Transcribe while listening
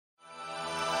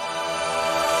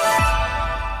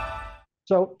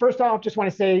So first off, just want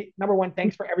to say, number one,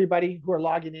 thanks for everybody who are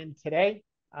logging in today.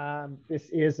 This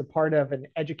is a part of an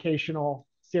educational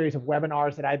series of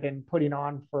webinars that I've been putting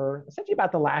on for essentially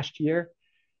about the last year.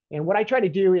 And what I try to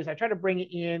do is I try to bring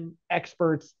in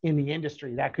experts in the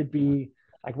industry. That could be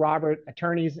like Robert,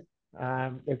 attorneys.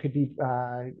 There could be,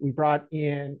 we brought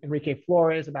in Enrique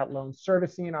Flores about loan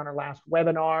servicing on our last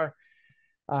webinar.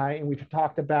 And we've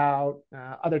talked about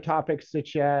other topics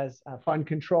such as fund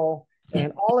control.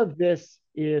 And all of this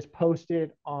is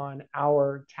posted on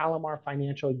our TaliMar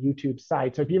Financial YouTube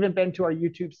site. So if you haven't been to our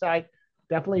YouTube site,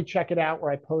 definitely check it out, where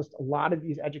I post a lot of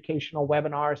these educational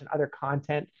webinars and other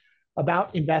content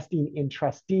about investing in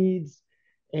trust deeds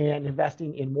and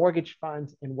investing in mortgage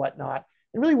funds and whatnot.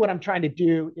 And really what I'm trying to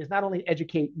do is not only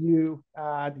educate you,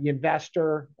 the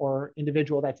investor or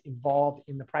individual that's involved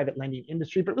in the private lending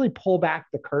industry, but really pull back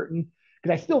the curtain,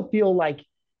 because I still feel like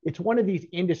it's one of these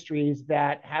industries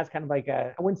that has kind of like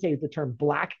a, I wouldn't say the term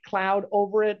black cloud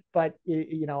over it, but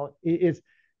it is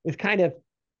kind of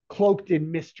cloaked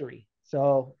in mystery.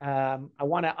 So I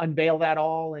want to unveil that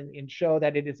all and show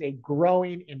that it is a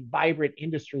growing and vibrant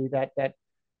industry that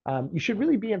you should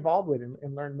really be involved with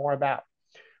and learn more about,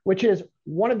 which is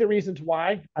one of the reasons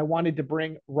why I wanted to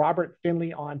bring Robert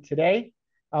Finlay on today.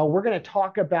 We're going to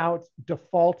talk about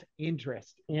default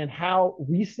interest and how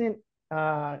recent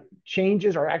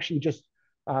changes, or actually just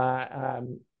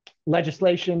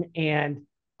legislation and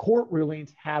court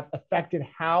rulings, have affected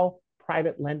how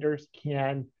private lenders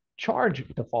can charge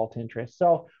default interest.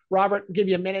 So, Robert, I'll give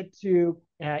you a minute to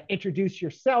introduce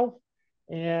yourself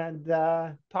and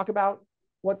talk about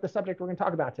what the subject we're going to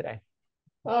talk about today.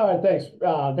 All right, thanks.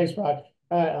 Thanks, Brock.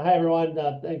 Hi, everyone.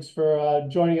 Thanks for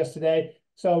joining us today.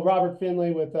 So Robert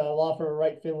Finlay with law firm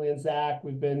Wright Finlay Zak.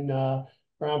 We've been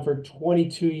around for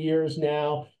 22 years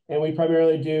now, and we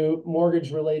primarily do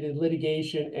mortgage-related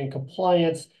litigation and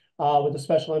compliance with a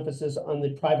special emphasis on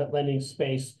the private lending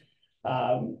space.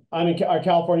 I'm in our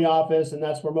California office, and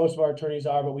that's where most of our attorneys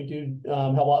are, but we do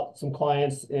help out some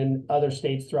clients in other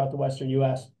states throughout the Western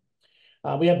U.S.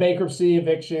 We have bankruptcy,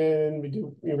 eviction, we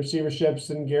do receiverships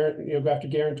and go after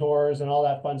guarantors and all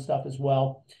that fun stuff as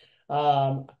well.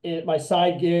 My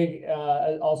side gig,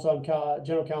 also I'm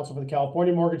general counsel for the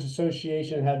California Mortgage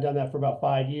Association, and have done that for about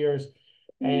 5 years.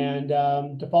 And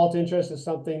default interest is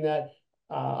something that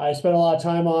I spent a lot of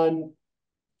time on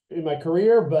in my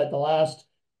career, but the last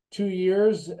 2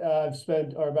 years I've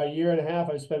spent, or about a year and a half,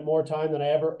 I've spent more time than I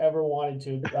ever wanted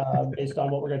to, based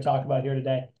on what we're going to talk about here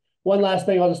today. One last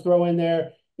thing I'll just throw in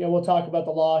there, we'll talk about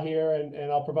the law here,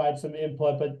 and I'll provide some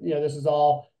input, but this is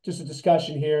all just a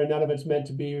discussion here, and none of it's meant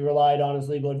to be relied on as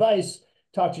legal advice.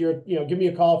 Talk to your, give me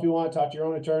a call if you want, talk to your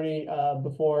own attorney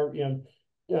before,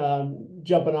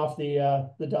 jumping off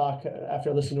the dock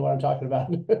after listening to what I'm talking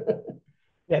about.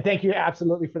 Yeah, thank you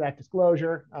absolutely for that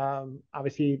disclosure.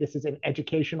 Obviously, this is an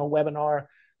educational webinar.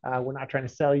 We're not trying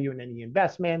to sell you in any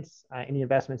investments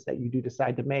that you do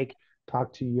decide to make.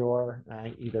 Talk to your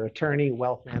either attorney,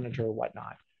 wealth manager, or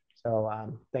whatnot.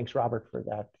 So thanks, Robert, for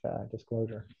that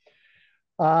disclosure.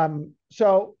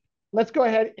 So let's go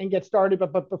ahead and get started.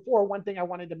 But before, one thing I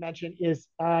wanted to mention is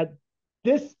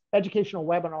this educational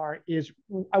webinar is,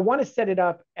 I want to set it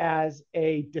up as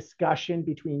a discussion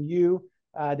between you,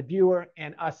 the viewer,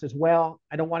 and us as well.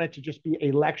 I don't want it to just be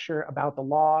a lecture about the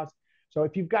laws. So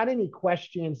if you've got any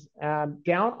questions, down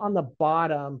on the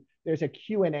bottom, there's a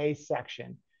Q&A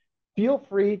section. Feel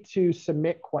free to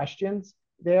submit questions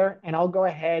there, and I'll go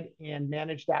ahead and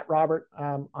manage that, Robert,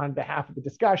 on behalf of the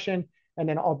discussion, and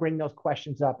then I'll bring those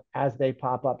questions up as they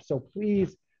pop up. So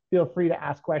please feel free to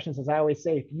ask questions. As I always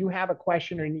say, if you have a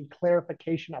question or need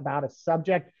clarification about a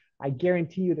subject, I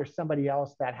guarantee you there's somebody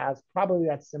else that has probably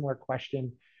that similar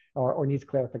question or needs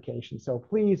clarification. So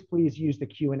please use the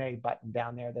Q&A button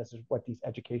down there. This is what these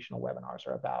educational webinars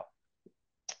are about.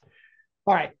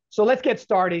 All right, so let's get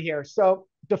started here. So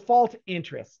default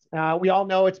interest. We all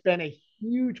know it's been a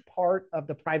huge part of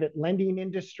the private lending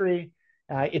industry.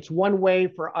 It's one way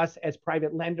for us as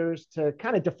private lenders to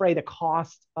kind of defray the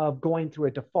cost of going through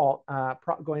a default,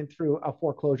 going through a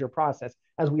foreclosure process.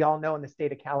 As we all know, in the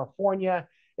state of California,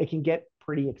 it can get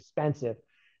pretty expensive.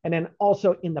 And then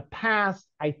also in the past,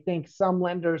 I think some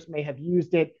lenders may have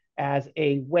used it as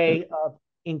a way of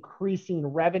increasing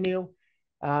revenue.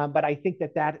 But I think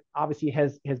that obviously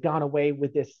has gone away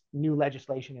with this new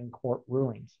legislation and court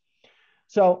rulings.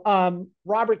 So,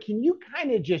 Robert, can you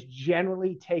kind of just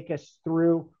generally take us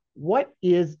through what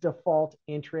is default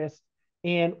interest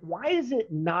and why is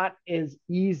it not as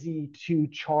easy to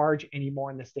charge anymore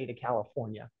in the state of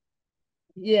California?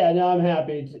 Yeah, no, I'm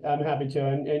happy to,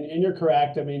 and you're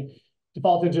correct. I mean,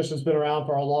 default interest has been around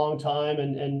for a long time,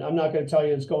 and I'm not going to tell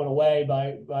you it's going away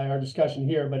by our discussion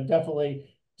here, but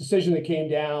definitely decision that came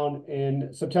down in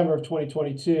September of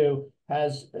 2022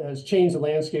 has changed the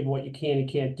landscape of what you can and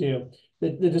can't do.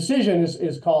 The decision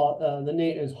is called, the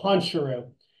name is Hansharu.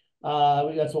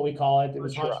 That's what we call it. It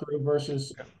was Hansharu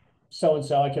versus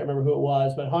so-and-so. I can't remember who it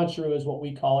was, but Hansharu is what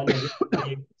we call it. You'll hear the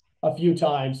name a few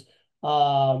times.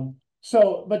 But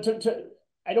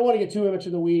I don't want to get too much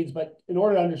in the weeds, but in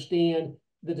order to understand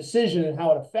the decision and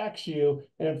how it affects you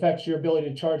and affects your ability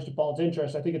to charge default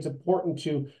interest, I think it's important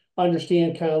to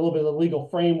understand kind of a little bit of the legal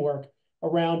framework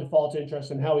around default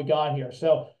interest and how we got here.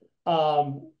 So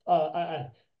I'm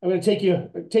going to take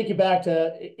you back to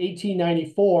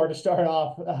 1894 to start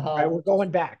off. Right, we're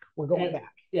going back. We're going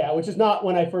back. Yeah, which is not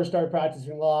when I first started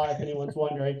practicing law, if anyone's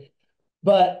wondering.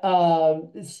 But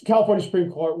California Supreme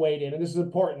Court weighed in, and this is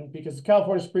important because the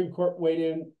California Supreme Court weighed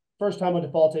in first time on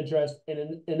default interest,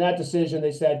 and in that decision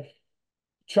they said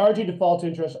charging default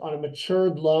interest on a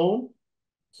matured loan,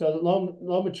 so the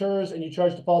loan matures and you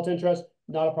charge default interest,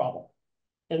 not a problem,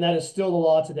 and that is still the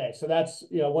law today. So that's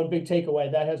one big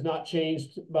takeaway that has not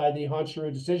changed by the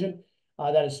Hansharu decision.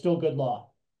 That is still good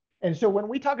law. And so when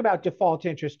we talk about default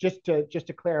interest, just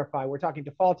to clarify, we're talking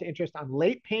default interest on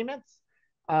late payments.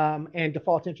 And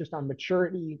default interest on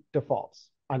maturity defaults,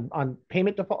 on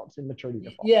payment defaults and maturity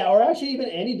defaults. Yeah, or actually even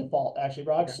any default, actually,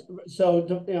 Brock. Okay. So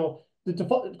the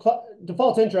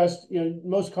default interest,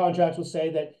 most contracts will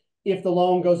say that if the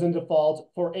loan goes into default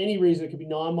for any reason, it could be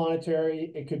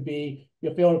non-monetary, it could be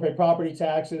failing to pay property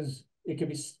taxes, it could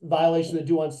be violation of the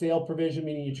due on sale provision,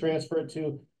 meaning you transfer it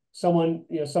to someone,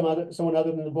 someone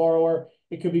other than the borrower.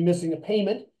 It could be missing a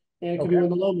payment. And it could be when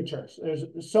the loan matures. There's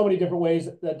so many different ways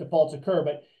that defaults occur.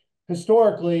 But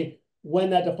historically,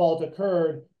 when that default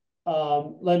occurred,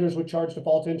 lenders would charge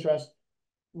default interest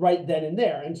right then and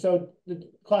there. And so the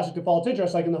classic default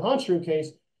interest, like in the Hansharu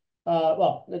case,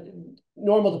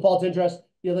 normal default interest,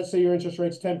 let's say your interest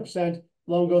rate's 10%,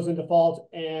 loan goes in default,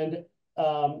 and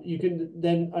you can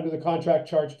then, under the contract,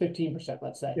 charge 15%,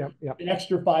 let's say. An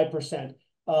extra 5%. It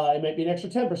might be an extra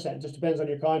 10%. It just depends on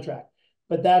your contract.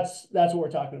 But that's what we're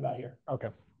talking about here. Okay.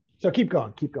 So keep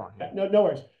going. No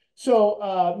worries.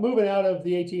 So moving out of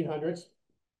the 1800s,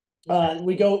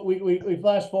 we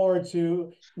flash forward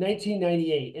to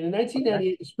 1998. And in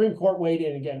 1998, the Supreme Court weighed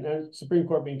in again. Supreme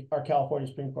Court being our California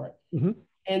Supreme Court. Mm-hmm.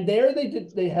 And there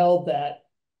they held that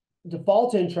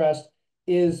default interest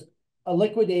is a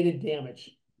liquidated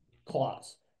damage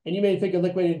clause. And you may think of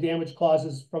liquidated damage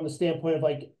clauses from the standpoint of,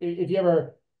 like, if you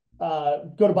ever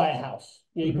go to buy a house,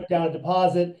 you put down a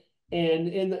deposit, and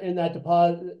in that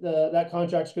deposit, that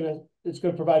contract's going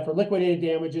to provide for liquidated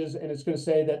damages, and it's going to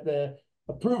say that the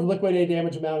approved liquidated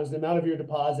damage amount is the amount of your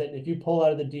deposit, and if you pull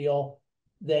out of the deal,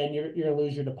 then you're going to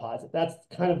lose your deposit. That's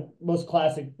kind of most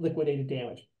classic liquidated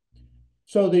damage.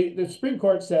 So the Supreme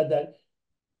Court said that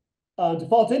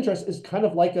default interest is kind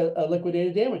of like a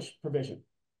liquidated damage provision.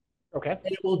 Okay. And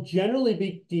it will generally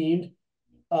be deemed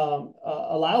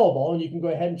allowable, and you can go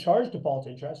ahead and charge default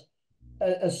interest,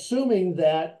 assuming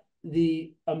that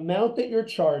the amount that you're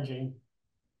charging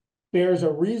bears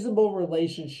a reasonable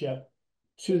relationship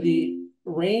to the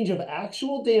range of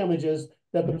actual damages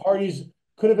that the parties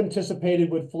could have anticipated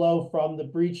would flow from the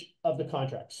breach of the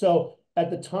contract. So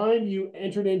at the time you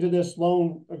entered into this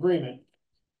loan agreement,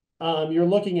 you're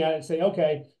looking at it and say,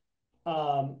 okay,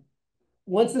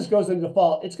 once this goes into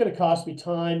default, it's going to cost me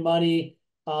time, money.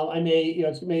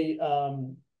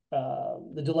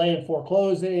 The delay in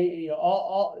foreclosing,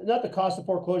 not the cost of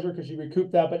foreclosure because you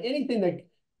recoup that, but any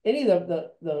of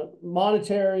the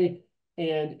monetary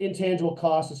and intangible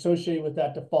costs associated with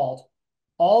that default,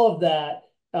 all of that,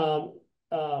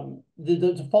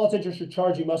 the default interest you're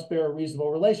charging must bear a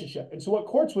reasonable relationship. And so what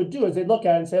courts would do is they'd look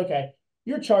at it and say, okay,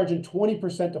 you're charging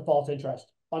 20% default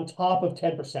interest on top of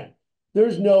 10%.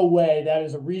 There's no way that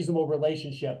is a reasonable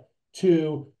relationship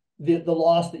to the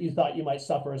loss that you thought you might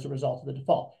suffer as a result of the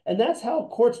default. And that's how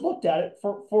courts looked at it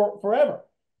for forever.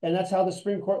 And that's how the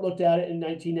Supreme Court looked at it in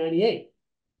 1998.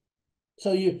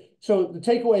 So the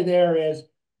takeaway there is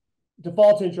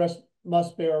default interest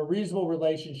must bear a reasonable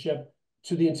relationship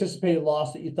to the anticipated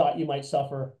loss that you thought you might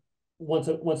suffer once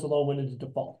the loan went into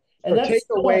default. And so take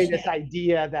away this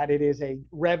idea that it is a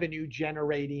revenue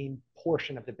generating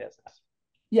portion of the business.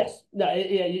 Yes. No.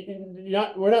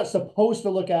 We're not supposed to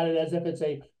look at it as if it's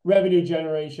a revenue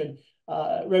generator,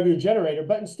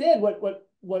 but instead,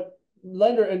 what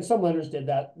lender, and some lenders did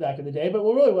that back in the day, but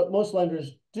really what most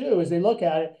lenders do is they look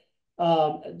at it.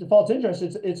 Default interest,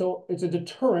 it's a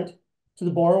deterrent to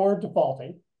the borrower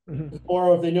defaulting. Mm-hmm. The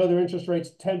borrower, if they know their interest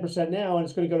rate's 10% now and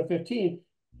it's going to go to 15,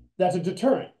 that's a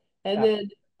deterrent. And then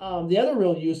the other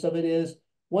real use of it is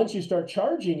once you start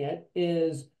charging it,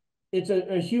 it's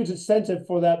a huge incentive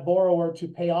for that borrower to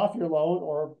pay off your loan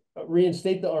or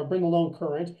reinstate or bring the loan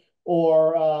current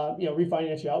or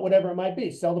refinance you out, whatever it might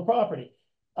be, sell the property.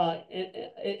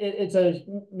 It's a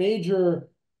major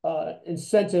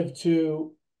incentive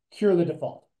to cure the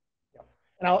default.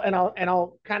 And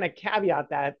I'll kind of caveat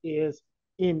that is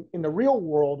in the real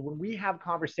world, when we have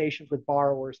conversations with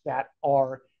borrowers that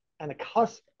are on the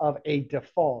cusp of a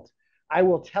default, I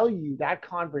will tell you that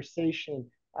conversation,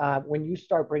 when you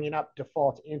start bringing up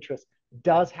default interest,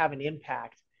 does have an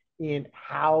impact in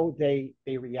how they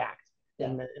react.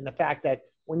 Yeah. And the fact that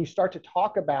when you start to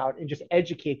talk about and just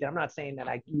educate them, I'm not saying that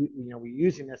we're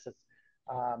using this as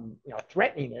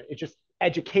threatening it. It's just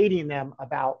educating them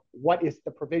about what is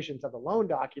the provisions of the loan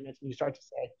documents, and you start to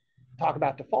talk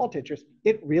about default interest,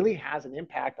 it really has an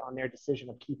impact on their decision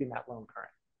of keeping that loan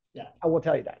current. Yeah, I will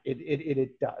tell you that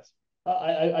it does.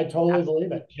 I totally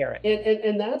believe it.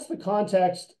 And that's the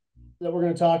context that we're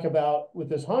going to talk about with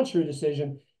this Honshu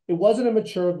decision. It wasn't a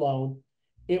matured loan.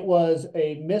 It was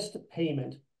a missed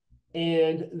payment.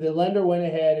 And the lender went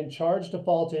ahead and charged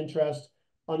default interest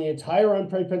on the entire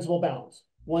unpaid principal balance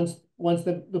once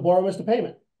the borrower missed a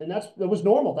payment. And that was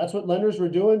normal. That's what lenders were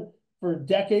doing for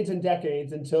decades and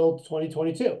decades until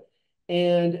 2022.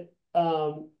 And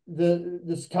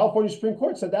this California Supreme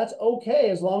Court said that's okay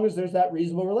as long as there's that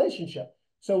reasonable relationship.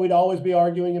 So we'd always be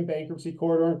arguing in bankruptcy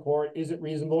court or in court, is it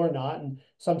reasonable or not? And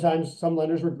sometimes some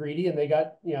lenders were greedy and they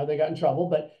got in trouble.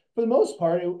 But for the most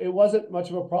part, it wasn't much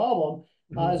of a problem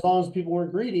as long as people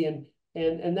weren't greedy.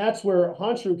 And that's where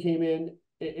Honshu came in,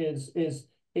 is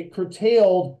it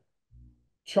curtailed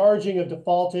charging of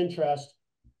default interest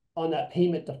on that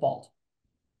payment default.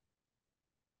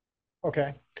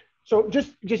 Okay. So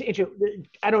just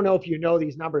I don't know if you know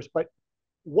these numbers, but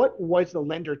what was the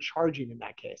lender charging in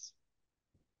that case?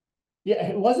 Yeah,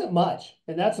 it wasn't much.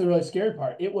 And that's the really scary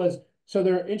part. It was, so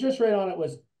their interest rate on it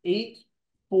was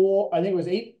 8.4, I think it was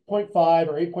 8.5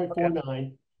 or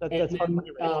 8.49. Okay. That's and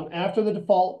then, after the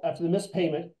default, after the missed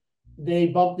payment, they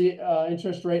bumped the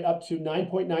interest rate up to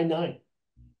 9.99.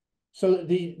 So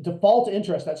the default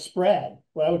interest, that spread,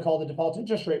 what I would call the default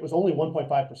interest rate, was only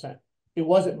 1.5%. It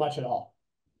wasn't much at all.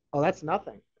 Oh, that's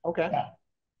nothing. Okay. Yeah.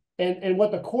 And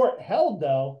what the court held,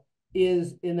 though,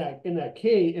 is in that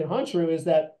case in Honshu, is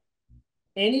that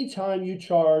anytime you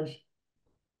charge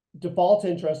default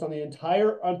interest on the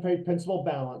entire unpaid principal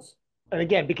balance, and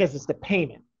again, because it's the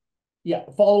payment. Yeah,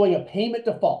 following a payment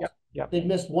default. Yep. They've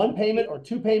missed one payment or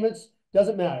two payments,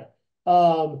 doesn't matter.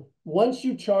 Once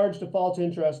you charge default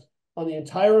interest on the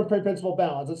entire unpaid principal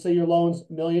balance, let's say your loan's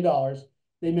 $1 million,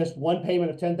 they missed one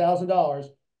payment of $10,000.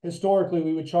 Historically,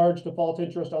 we would charge default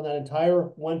interest on that entire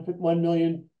 1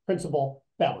 million principal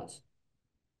balance.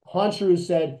 Honshu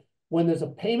said, when there's a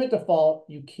payment default,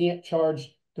 you can't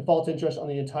charge default interest on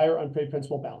the entire unpaid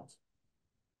principal balance.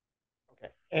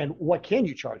 Okay. And what can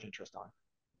you charge interest on?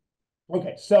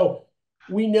 Okay, so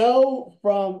we know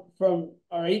from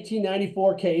our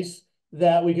 1894 case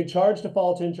that we could charge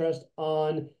default interest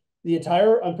on the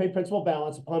entire unpaid principal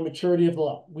balance upon maturity of the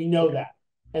loan. We know that.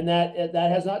 And that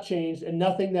has not changed, and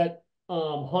nothing that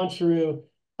Honshu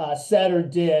said or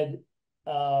did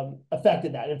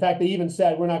affected that. In fact, they even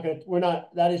said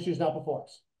that issue is not before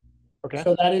us. Okay.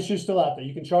 So that issue is still out there.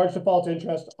 You can charge default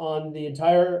interest on the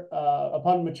entire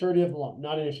upon maturity of the loan,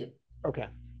 not an issue. Okay.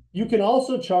 You can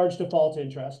also charge default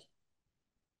interest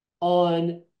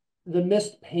on the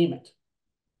missed payment.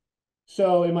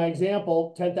 So in my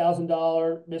example,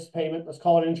 $10,000 missed payment, let's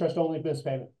call it interest-only missed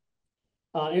payment.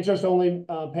 Interest-only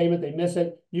payment, they miss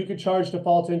it. You could charge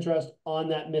default interest on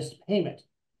that missed payment.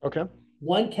 Okay.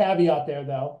 One caveat there,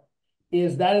 though,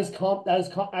 is that is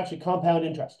actually compound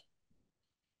interest.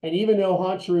 And even though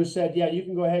Honshu said, yeah, you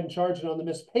can go ahead and charge it on the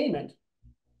missed payment,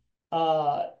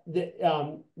 they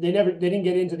didn't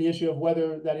get into the issue of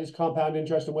whether that is compound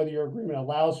interest and whether your agreement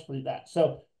allows for that.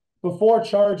 So before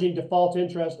charging default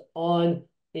interest on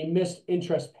a missed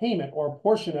interest payment or a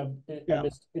portion of a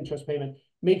missed interest payment,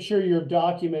 make sure your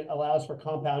document allows for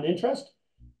compound interest.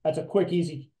 That's a quick,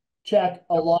 easy check.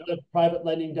 A lot of private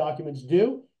lending documents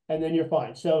do, and then you're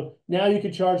fine. So now you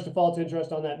can charge default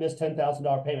interest on that missed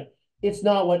 $10,000 payment. It's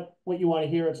not what you want to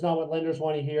hear. It's not what lenders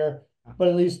want to hear, but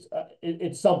at least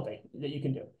it's something that you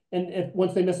can do. And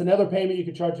once they miss another payment, you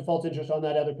can charge default interest on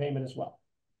that other payment as well.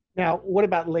 Now, what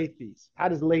about late fees? How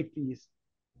does late fees?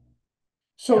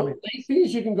 So late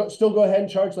fees, you can still go ahead and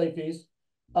charge late fees.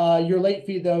 Your late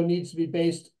fee, though, needs to be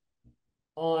based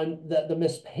on the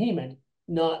missed payment,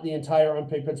 not the entire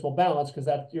unpaid principal balance, because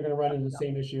you're going to run into the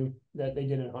same issue that they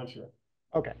did in Honshu.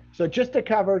 Okay. So just to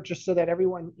cover, just so that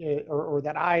everyone or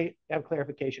that I have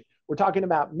clarification, we're talking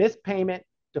about missed payment,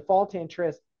 default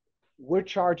interest. We're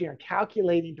charging or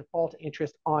calculating default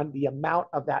interest on the amount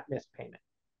of that missed payment.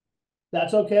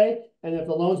 That's okay. And if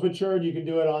the loan's matured, you can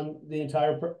do it on the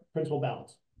entire principal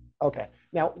balance. Okay.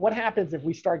 Now, what happens if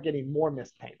we start getting more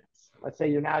missed payments? Let's say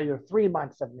you're 3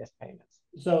 months of missed payments.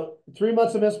 So 3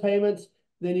 months of missed payments,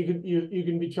 then you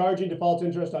can be charging default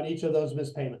interest on each of those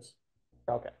missed payments.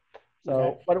 Okay.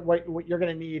 So Okay. what you're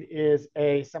going to need is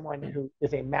someone who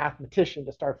is a mathematician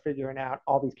to start figuring out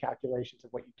all these calculations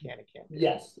of what you can and can't do.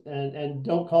 Yes, and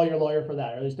don't call your lawyer for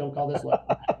that, or at least don't call this lawyer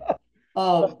for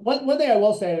that. One thing I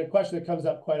will say, and a question that comes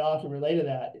up quite often related to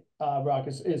that, Brock,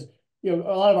 is a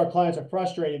lot of our clients are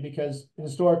frustrated because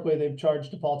historically they've charged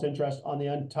default interest on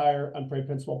the entire unpaid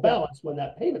principal balance when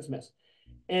that payment's missed.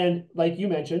 And like you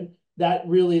mentioned, that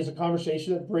really is a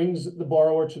conversation that brings the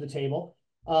borrower to the table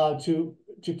to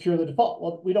cure the default.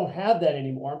 Well, we don't have that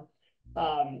anymore.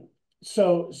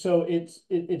 So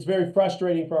it's very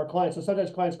frustrating for our clients. So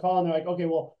sometimes clients call and they're like, okay,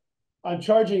 well, I'm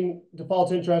charging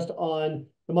default interest on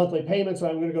the monthly payments, and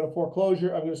I'm going to go to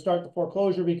foreclosure. I'm going to start the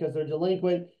foreclosure because they're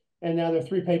delinquent, and now they're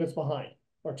 3 payments behind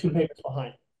or 2 payments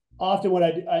behind. Often what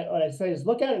I say is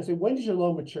look at it and say, when does your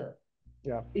loan mature?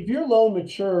 Yeah. If your loan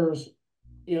matures,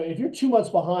 if you're 2 months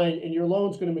behind and your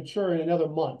loan's going to mature in another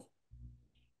month,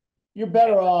 you're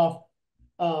better off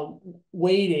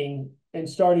waiting and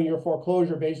starting your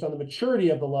foreclosure based on the maturity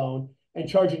of the loan and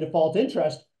charging default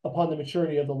interest upon the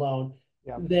maturity of the loan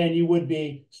than you would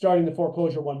be starting the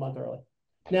foreclosure 1 month early.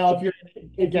 Now, if your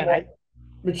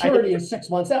maturity is 6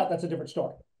 months out, that's a different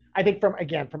story. I think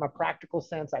from a practical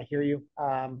sense, I hear you.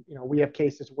 We have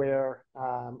cases where,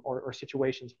 or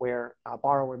situations where a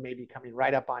borrower may be coming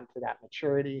right up onto that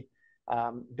maturity.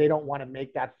 They don't want to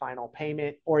make that final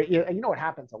payment, or what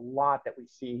happens a lot that we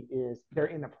see is they're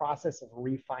in the process of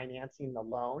refinancing the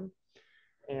loan,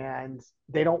 and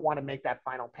they don't want to make that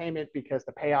final payment because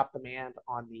the payoff demand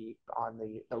on the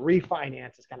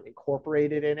refinance is kind of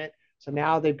incorporated in it. So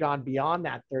now they've gone beyond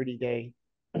that 30-day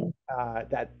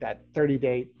that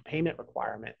 30-day payment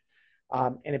requirement.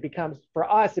 And it becomes, for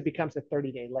us, it becomes a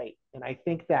 30-day late. And I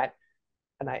think that,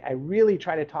 and I really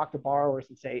try to talk to borrowers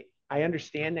and say, I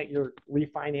understand that you're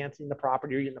refinancing the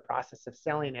property or you're in the process of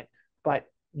selling it, but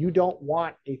you don't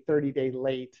want a 30-day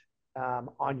late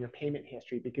on your payment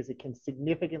history because it can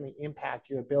significantly impact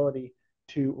your ability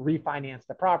to refinance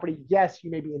the property. Yes,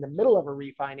 you may be in the middle of a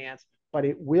refinance, but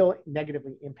it will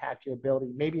negatively impact your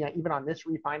ability. Maybe even on this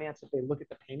refinance, if they look at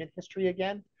the payment history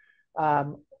again,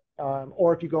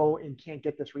 or if you go and can't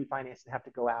get this refinance and have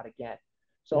to go out again.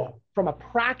 So from a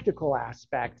practical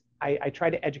aspect, I try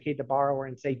to educate the borrower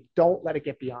and say, don't let it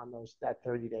get beyond that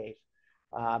 30 days.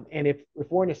 And if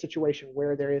we're in a situation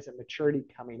where there is a maturity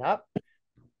coming up,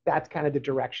 that's kind of the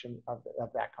direction of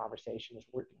that conversation is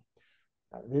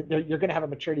you're going to have a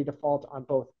maturity default on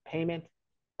both payment,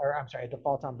 or I'm sorry, a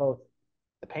default on both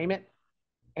the payment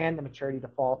and the maturity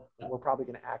default. We're probably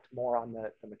going to act more on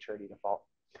the maturity default.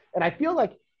 And I feel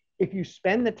like if you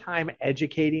spend the time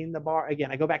educating the borrower,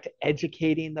 again, I go back to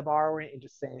educating the borrower and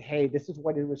just saying, hey, this is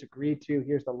what it was agreed to.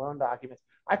 Here's the loan documents.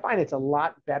 I find it's a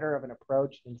lot better of an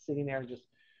approach than sitting there and just,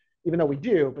 even though we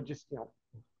do, but just,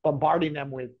 bombarding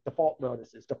them with default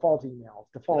notices, default emails,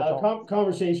 default.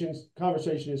 Conversation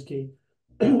is key.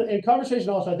 And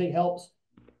conversation also, I think, helps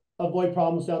avoid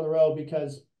problems down the road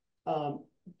because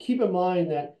keep in mind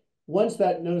that once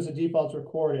that notice of default is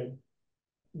recorded,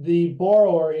 the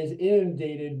borrower is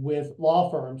inundated with law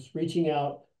firms reaching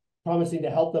out, promising to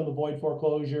help them avoid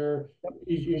foreclosure.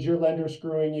 Is your lender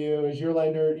screwing you? Is your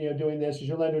lender, doing this? Is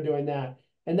your lender doing that?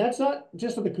 And that's not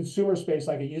just in the consumer space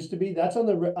like it used to be. That's on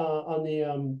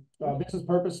the business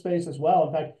purpose space as well.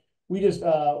 In fact, we just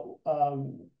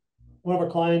one of our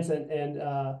clients and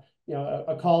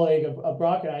a colleague of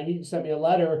Brock and I, he sent me a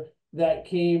letter that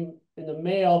came in the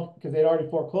mail because they'd already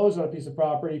foreclosed on a piece of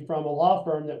property from a law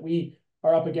firm that we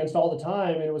are up against all the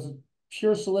time, and it was a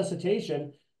pure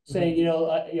solicitation saying,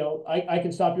 I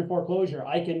can stop your foreclosure,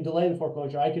 I can delay the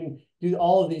foreclosure, I can do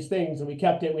all of these things, and we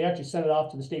kept it. We actually sent it off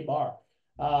to the state bar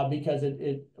because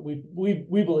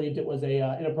we believed it was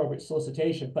a inappropriate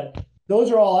solicitation. But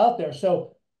those are all out there,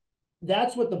 so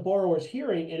that's what the borrower is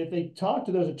hearing. And if they talk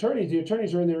to those attorneys, the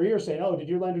attorneys are in their ear saying, "Oh, did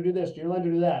your lender do this? Did your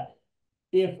lender do that?"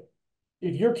 If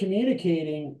you're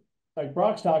communicating like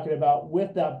Brock's talking about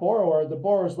with that borrower, the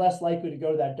borrower is less likely to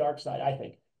go to that dark side. I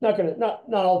think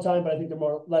not all the time, but I think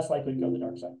they're less likely to go to the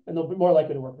dark side, and they'll be more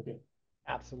likely to work with you.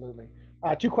 Absolutely.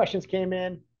 2 questions came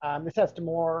in. This has to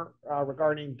more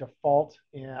regarding default.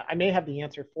 I may have the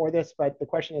answer for this, but the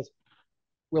question is,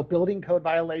 will building code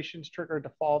violations trigger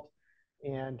default?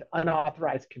 and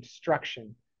unauthorized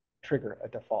construction trigger a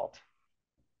default?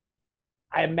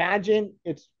 I imagine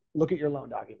it's look at your loan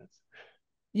documents.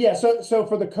 Yeah, so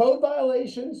for the code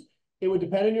violations, it would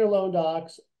depend on your loan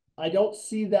docs. I don't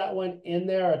see that one in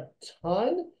there a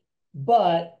ton,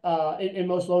 but in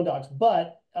most loan docs.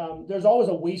 But there's always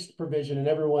a waste provision in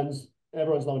everyone's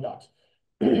loan docs,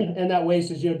 and that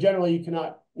waste is, generally you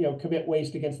cannot commit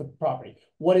waste against the property.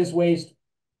 What is waste?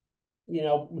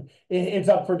 It's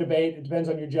up for debate. It depends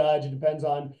on your judge. It depends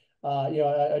on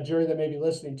a jury that may be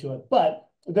listening to it. But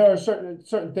there are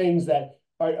certain things that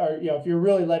are if you're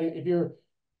really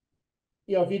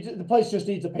if the place just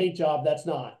needs a paint job, that's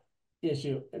not an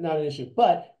issue.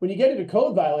 But when you get into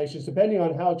code violations, depending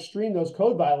on how extreme those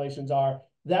code violations are,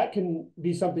 that can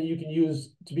be something you can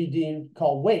use to be deemed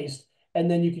called waste. And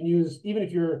then you can use, even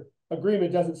if your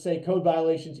agreement doesn't say code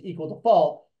violations equal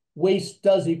default, waste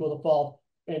does equal default,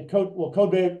 and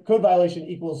code violation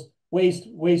equals waste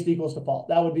equals default.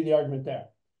 That would be the argument there.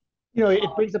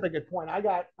 It brings up a good point.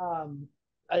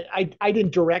 I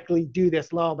didn't directly do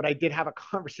this loan, but I did have a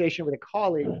conversation with a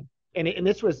colleague, and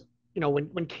this was,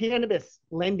 when cannabis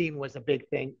lending was a big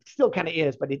thing, still kind of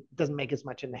is, but it doesn't make as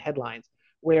much in the headlines,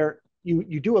 where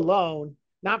you do a loan,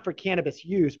 not for cannabis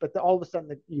use, but all of a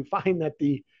sudden you find that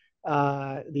the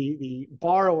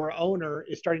borrower owner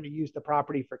is starting to use the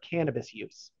property for cannabis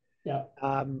use. Yeah.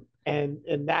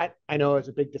 And that I know is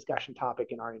a big discussion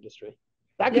topic in our industry.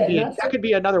 That could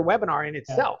be another webinar in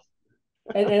itself. Yeah.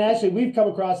 And actually, we've come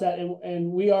across that,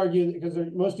 and we argue because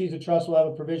most deeds of trust will have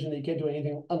a provision that you can't do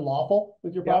anything unlawful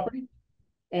with your property,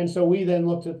 and so we then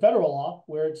look to federal law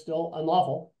where it's still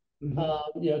unlawful,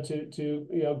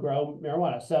 to grow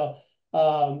marijuana. So,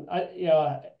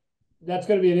 that's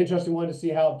going to be an interesting one to see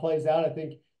how it plays out. I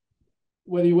think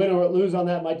whether you win or lose on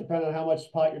that might depend on how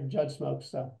much pot your judge smokes.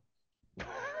 So.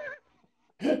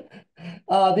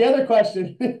 The other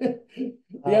question,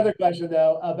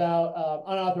 though, about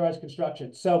unauthorized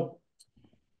construction. So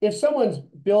if someone's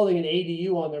building an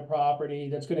ADU on their property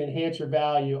that's going to enhance your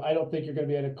value, I don't think you're going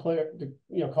to be able to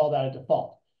call that a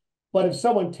default. But if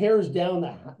someone tears down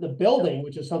the building,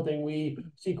 which is something we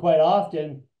see quite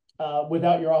often,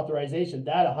 without your authorization,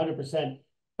 that 100%,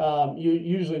 you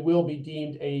usually will be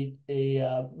deemed a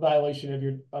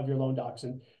violation of your loan docs.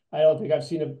 And I don't think I've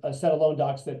seen a set of loan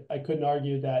docs that I couldn't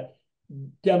argue that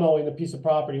demoing the piece of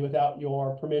property without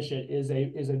your permission is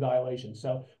a violation.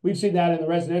 So we've seen that in the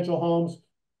residential homes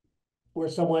where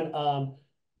someone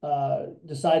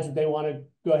decides that they want to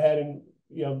go ahead and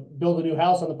build a new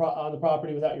house on the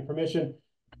property without your permission.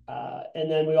 And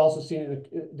then we also seen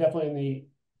it definitely in the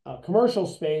commercial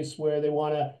space where they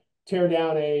want to tear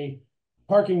down a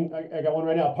parking. I got one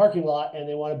right now, a parking lot, and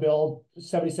they want to build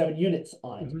 77 units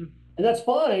on it. Mm-hmm. And that's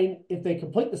fine if they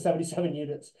complete the 77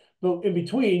 units, but in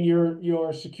between,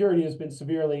 your security has been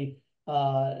severely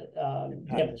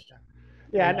damaged.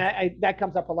 Yeah, and that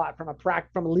comes up a lot from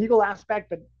a legal aspect,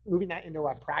 but moving that into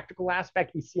a practical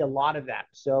aspect, we see a lot of that.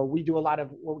 So we do a lot of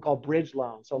what we call bridge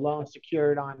loans. So loans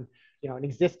secured on an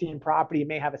existing property. It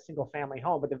may have a single family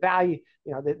home, but the value,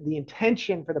 the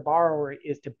intention for the borrower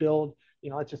is to build,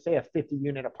 let's just say a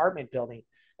 50-unit apartment building.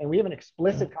 And we have an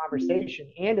explicit conversation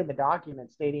and in the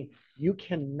document stating you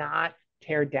cannot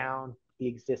tear down the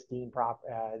existing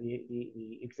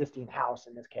the existing house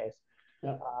in this case,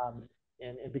 and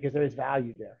because there is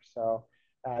value there. So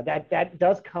that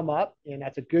does come up, and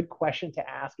that's a good question to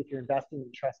ask if you're investing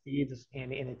in trust deeds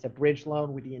and it's a bridge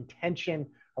loan with the intention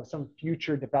of some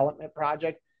future development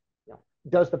project.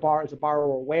 Is the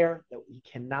borrower aware that he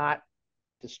cannot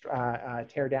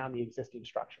tear down the existing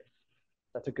structure?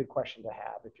 That's a good question to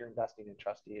have if you're investing in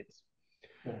trust deeds.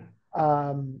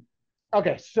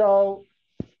 Okay, so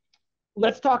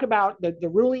let's talk about the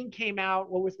ruling came out.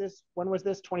 What was this? When was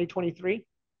this? 2023?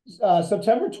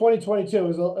 September 2022. It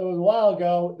was a while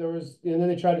ago. And then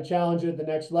they tried to challenge it at the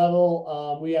next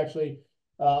level. We actually,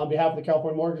 on behalf of the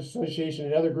California Mortgage Association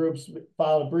and other groups,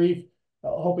 filed a brief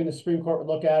hoping the Supreme Court would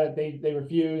look at it. They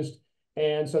refused,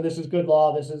 and so this is good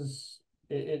law. This is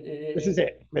it. This is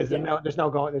it. There's no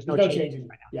changes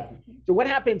right now. Yeah. So what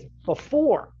happens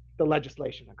before the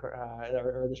legislation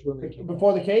or this ruling came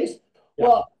before the case? Yeah.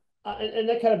 Well, and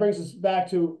that kind of brings us back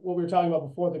to what we were talking about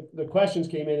before the questions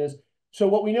came in. Is so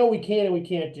what we know we can and we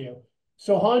can't do.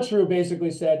 So Honshu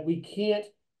basically said we can't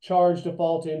charge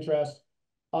default interest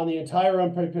on the entire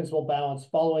unpaid principal balance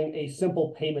following a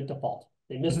simple payment default.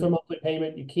 They missed their monthly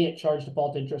payment. You can't charge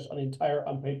default interest on the entire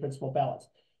unpaid principal balance,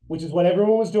 which is what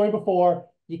everyone was doing before.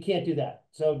 You can't do that.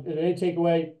 So if any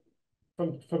takeaway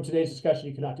from today's discussion,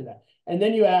 you cannot do that. And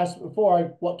then you asked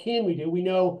before, what can we do? We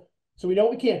know what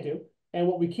we can't do. And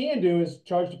what we can do is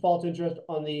charge default interest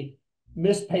on the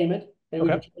missed payment and we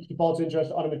Okay. can charge default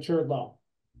interest on a matured loan.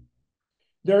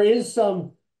 There is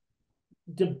some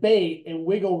debate and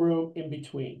wiggle room in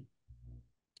between.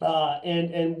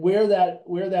 And where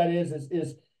that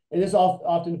is and this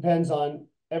often depends on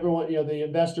everyone, the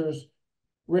investor's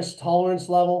risk tolerance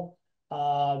level,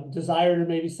 desire to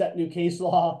maybe set new case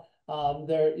law.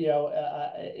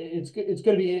 It's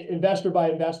going to be investor by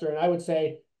investor, and I would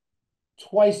say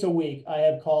twice a week I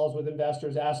have calls with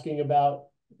investors asking about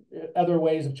other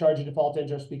ways of charging default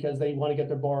interest because they want to get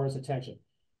their borrower's attention.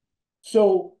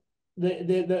 So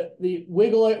the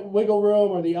wiggle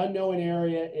room or the unknown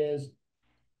area is,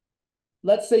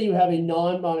 let's say you have a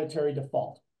non-monetary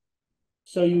default.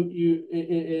 So they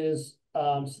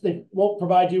won't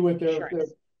provide you with their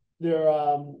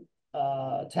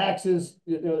taxes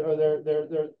or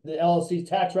the LLC's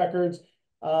tax records.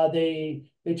 They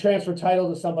transfer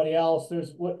title to somebody else.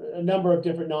 There's a number of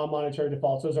different non-monetary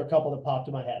defaults. Those are a couple that popped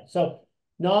in my head. So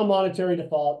non-monetary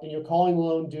default, and you're calling the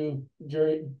loan due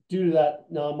to that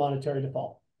non-monetary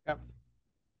default. Yep.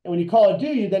 And when you call it due,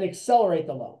 you then accelerate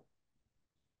the loan.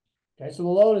 Okay, so the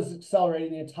loan is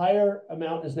accelerating. The entire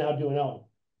amount is now due and owing.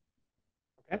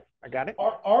 Okay, I got it.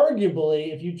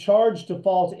 Arguably, if you charge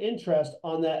default interest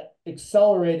on that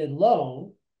accelerated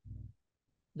loan,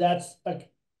 that's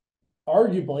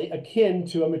arguably akin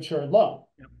to a matured loan.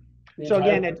 Yep. So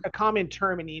again, a common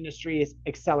term in the industry is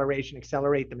acceleration,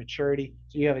 accelerate the maturity.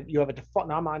 So you have a default,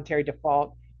 non-monetary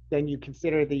default, then you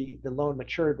consider the loan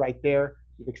matured right there.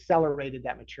 You've accelerated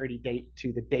that maturity date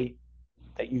to the date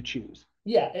that you choose.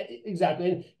 Yeah,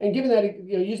 exactly. And given that,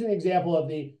 using the example of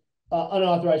the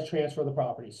unauthorized transfer of the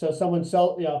property. So someone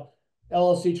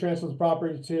LLC transfers the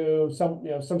property to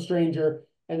some stranger,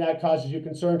 and that causes you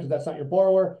concern because that's not your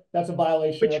borrower. That's a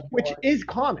violation which is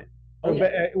common. Oh,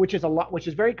 yeah. Which is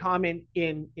very common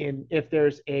in if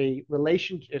there's a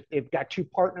relationship, if they've got two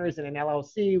partners in an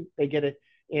LLC, they get it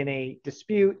in a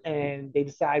dispute and they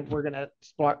decide we're going to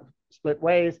split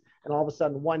ways, and all of a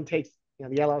sudden one takes the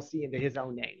LLC into his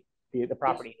own name, the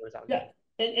property into his own name.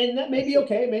 And that may be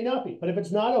okay, it may not be, but if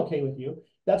it's not okay with you,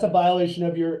 that's a violation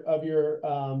of your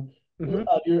loan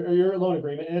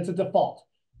agreement, and it's a default.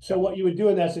 So what you would do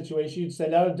in that situation, you'd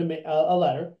send out a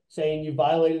letter saying you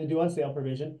violated the due on sale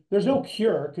provision. There's no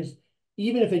cure, because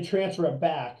even if they transfer it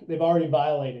back, they've already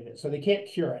violated it, so they can't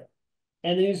cure it.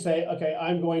 And then you say, okay,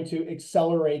 I'm going to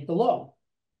accelerate the loan.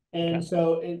 And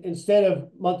so instead of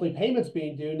monthly payments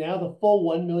being due, now the full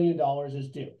 $1 million is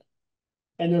due.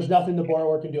 And there's nothing the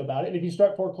borrower can do about it. And if you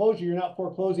start foreclosure, you're not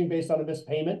foreclosing based on a missed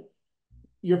payment.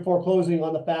 You're foreclosing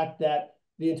on the fact that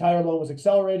the entire loan was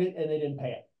accelerated and they didn't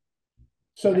pay it.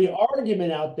 So the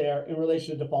argument out there in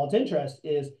relation to default interest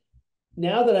is,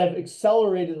 now that I've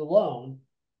accelerated the loan,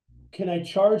 can I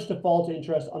charge default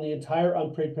interest on the entire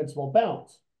unpaid principal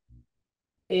balance?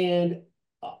 And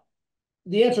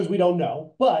the answer is we don't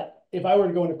know. But if I were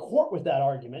to go into court with that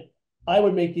argument, I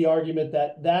would make the argument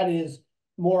that that is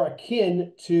more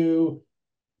akin to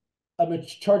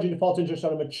charging default interest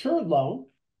on a matured loan,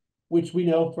 which we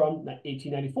know from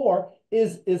 1894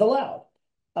 is allowed.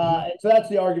 So that's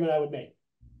the argument I would make.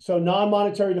 So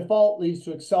non-monetary default leads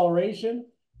to acceleration,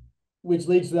 which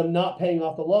leads to them not paying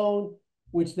off the loan,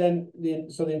 which then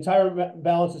so the entire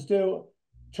balance is due,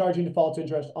 charging default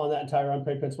interest on that entire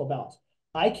unpaid principal balance.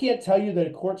 I can't tell you that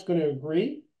a court's going to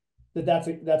agree that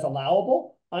that's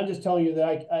allowable. I'm just telling you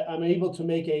that I'm able to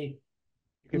make a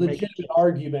legitimate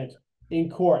argument in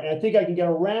court. And I think I can get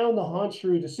around the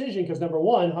Honshrew decision because, number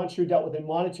one, Honshrew dealt with a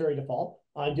monetary default.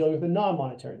 I'm dealing with a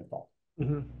non-monetary default.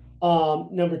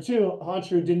 Number two,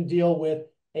 Honshrew didn't deal with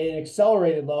an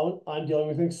accelerated loan. I'm dealing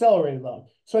with an accelerated loan.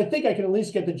 So I think I can at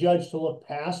least get the judge to look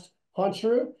past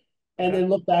Honshrew and then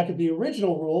look back at the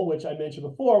original rule, which I mentioned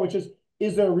before, which is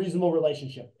there a reasonable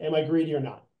relationship? Am I greedy or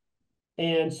not?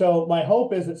 And so my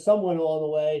hope is that someone along the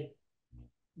way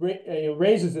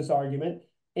raises this argument,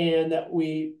 and that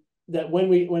when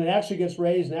it actually gets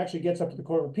raised and actually gets up to the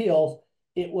Court of Appeals,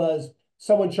 it was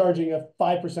someone charging a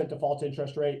 5% default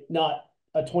interest rate, not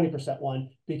a 20% one,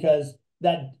 because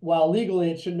that, while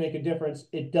legally it shouldn't make a difference,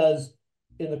 it does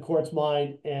in the court's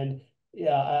mind. And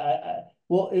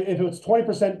well, if it's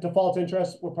 20% default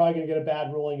interest, we're probably going to get a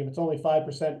bad ruling. If it's only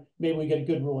 5%, maybe we get a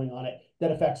good ruling on it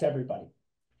that affects everybody.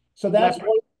 So that's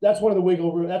one of the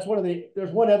wiggle room.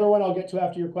 There's one other one I'll get to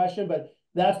after your question, but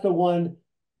that's the one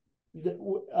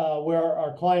where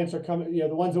our clients are coming,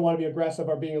 the ones that want to be aggressive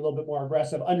are being a little bit more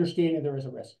aggressive, understanding there is a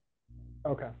risk.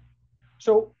 Okay.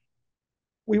 So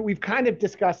we've kind of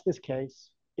discussed this case.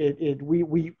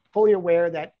 We fully aware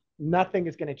that nothing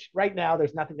is going to, right now,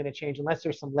 there's nothing going to change unless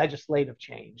there's some legislative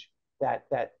change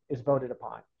that is voted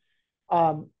upon.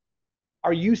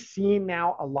 Are you seeing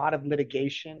now a lot of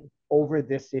litigation over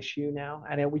this issue now?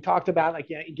 And we talked about,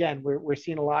 like, again, we're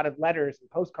seeing a lot of letters and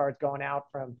postcards going out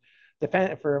from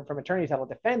from attorneys that will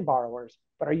defend borrowers.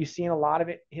 But are you seeing a lot of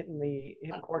it hitting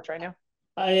courts right now?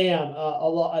 I am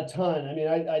a ton. I mean,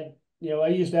 I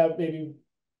used to have maybe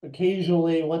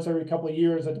occasionally once every couple of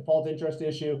years a default interest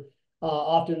issue,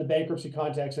 often in the bankruptcy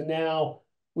context, and now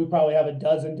we probably have a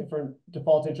dozen different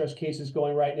default interest cases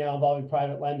going right now involving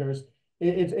private lenders.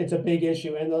 It's a big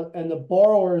issue, and the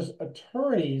borrower's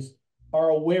attorneys are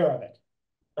aware of it.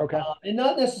 Okay. And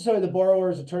not necessarily the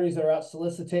borrower's attorneys that are out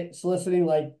soliciting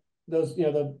like those,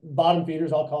 the bottom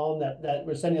feeders, I'll call them, that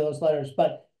we're sending those letters.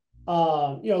 But a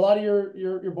lot of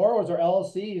your borrowers are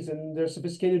LLCs and they're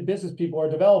sophisticated business people or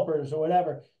developers or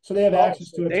whatever, so they have access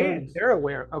to attorneys. They're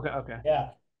aware. Okay. Yeah,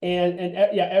 and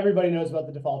yeah, everybody knows about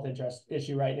the default interest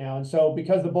issue right now, and so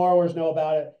because the borrowers know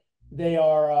about it,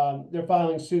 they're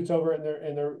filing suits over it,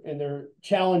 and they're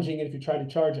challenging it if you're trying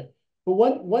to charge it. But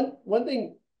one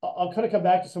thing, I'll kind of come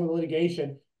back to some of the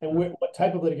litigation and what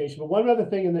type of litigation. But one other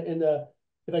thing in the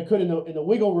if I could, in the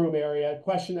wiggle room area,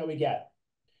 question that we get.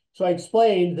 So I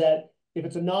explained that if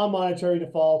it's a non-monetary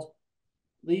default,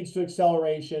 leads to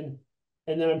acceleration,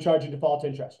 and then I'm charging default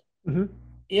interest.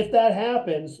 If that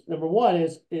happens, number one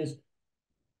is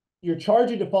you're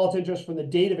charging default interest from the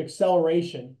date of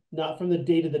acceleration, not from the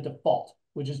date of the default,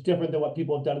 which is different than what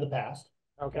people have done in the past.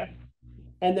 Okay.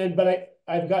 And then, but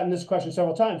I've gotten this question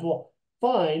several times. Well,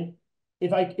 fine,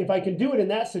 if I can do it in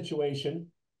that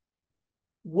situation,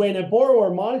 when a borrower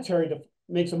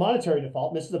makes a monetary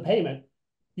default, misses a payment,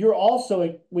 you're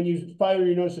also, when you file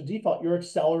your notice of default, you're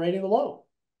accelerating the loan.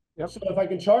 Yep. So if I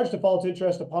can charge default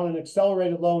interest upon an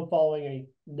accelerated loan following a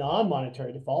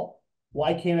non-monetary default,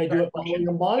 why can't I do it following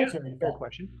a monetary default? Fair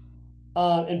question.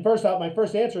 And first off, my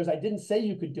first answer is I didn't say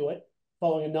you could do it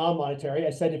following a non-monetary. I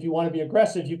said if you want to be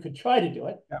aggressive, you could try to do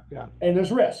it. Yeah. And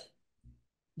there's risk.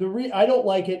 I don't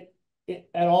like it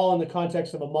at all in the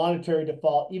context of a monetary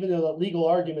default, even though the legal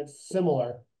argument's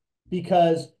similar,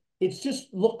 because it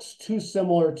just looks too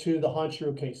similar to the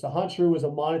Honshrew case. The Honshrew was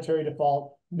a monetary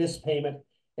default, missed payment,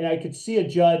 and I could see a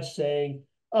judge saying,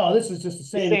 "Oh, this is just the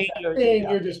same exact thing.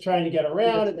 You're just trying to get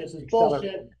around it. This is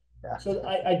bullshit." Yeah. So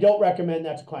I don't recommend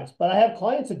that to clients, but I have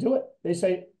clients that do it. They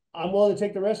say, "I'm willing to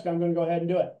take the risk. I'm going to go ahead and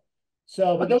do it."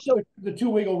 So, but those are the two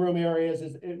wiggle room areas.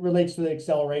 It relates to the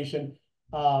acceleration.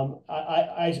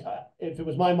 If it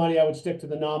was my money, I would stick to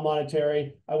the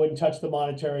non-monetary. I wouldn't touch the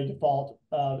monetary default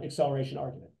acceleration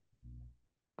argument.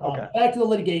 Okay. Back to the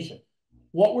litigation.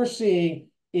 What we're seeing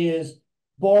is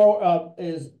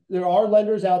there are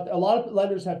lenders out there. A lot of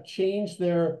lenders have changed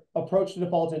their approach to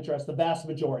default interest, the vast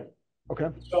majority. Okay.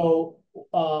 So,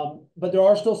 but there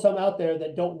are still some out there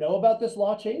that don't know about this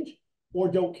law change or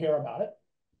don't care about it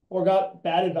or got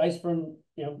bad advice from,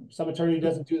 some attorney who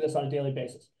doesn't do this on a daily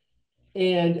basis.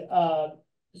 And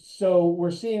so we're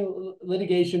seeing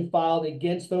litigation filed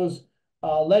against those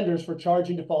lenders for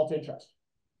charging default interest.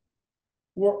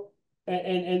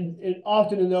 And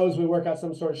often in those we work out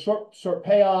some sort of short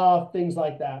payoff, things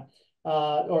like that,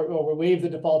 or we waive the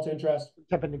default interest.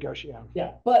 Type of negotiation.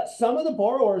 Yeah, but some of the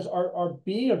borrowers are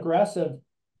being aggressive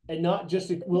and not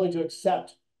just willing to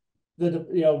accept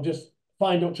just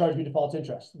fine, don't charge me default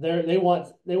interest. They want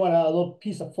a little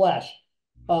piece of flesh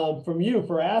from you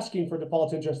for asking for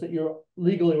default interest that you're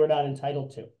legally were not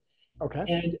entitled to. Okay.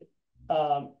 And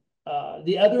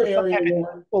the other area,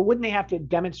 well, wouldn't they have to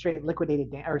demonstrate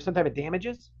liquidated or some type of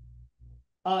damages?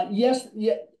 Yes,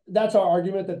 yeah, that's our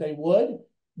argument that they would,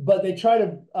 but they try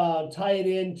to tie it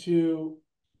into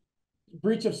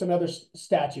breach of some other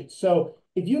statutes. So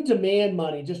if you demand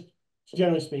money, just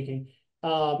generally speaking,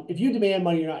 if you demand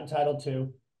money you're not entitled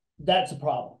to, that's a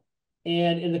problem.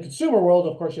 And in the consumer world,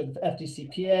 of course, you have the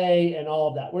FDCPA and all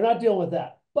of that. We're not dealing with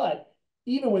that. But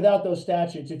even without those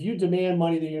statutes, if you demand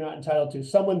money that you're not entitled to,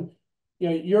 someone, they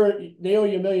owe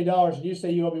you $1 million and you say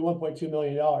you owe me $1.2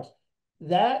 million,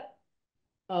 that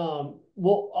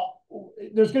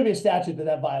there's going to be a statute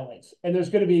that violates, and there's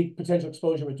going to be potential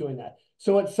exposure with doing that.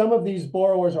 So what some of these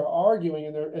borrowers are arguing,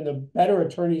 and the better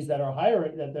attorneys that are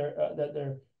hiring, that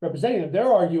they're representing them,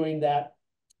 they're arguing that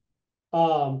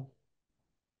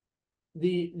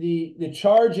the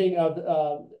charging of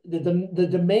the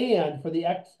demand for the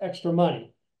extra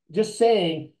money, just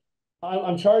saying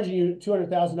I'm charging you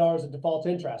 $200,000 of default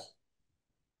interest,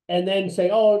 and then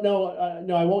say, oh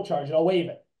no, I won't charge it, I'll waive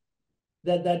it.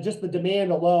 That just the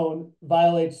demand alone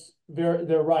violates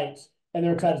their rights and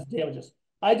they're entitled to damages.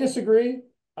 I disagree.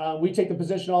 We take the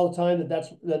position all the time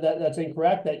that's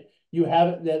incorrect. That you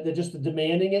have that just the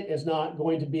demanding it is not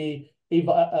going to be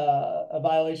a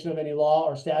violation of any law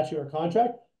or statute or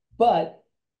contract. But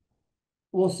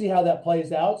we'll see how that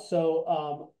plays out.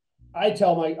 So I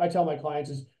tell my clients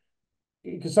is,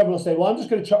 because someone will say, well, I'm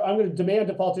going to demand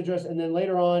default interest, and then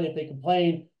later on, if they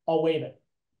complain, I'll waive it.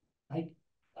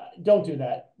 Don't do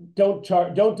that.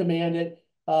 Don't demand it.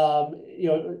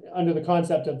 Under the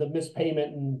concept of the missed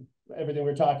payment and everything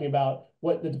we're talking about,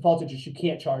 what the default interest you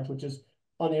can't charge, which is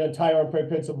on the entire unpaid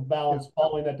principal balance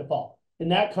following that default. In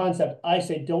that concept, I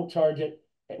say don't charge it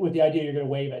with the idea you're going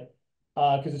to waive it,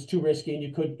 because it's too risky and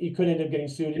you could end up getting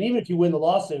sued. And even if you win the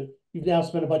lawsuit, you've now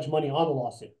spent a bunch of money on the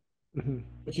lawsuit,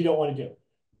 which you don't want to do.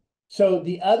 So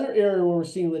the other area where we're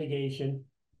seeing litigation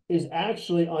is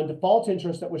actually on default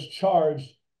interest that was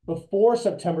charged before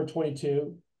September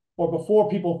 22, or before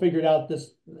people figured out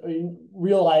this,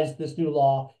 realized this new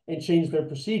law and changed their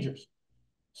procedures.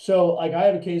 So like I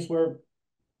have a case where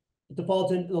the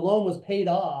loan was paid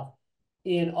off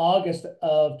in August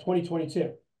of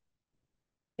 2022.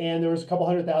 And there was a couple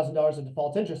 $100,000 of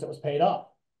default interest that was paid off.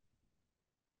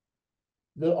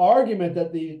 The argument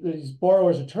that these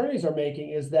borrowers' attorneys are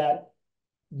making is that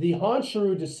the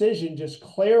Honsharu decision just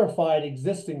clarified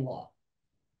existing law.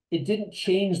 It didn't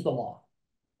change the law.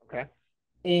 Okay.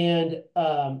 And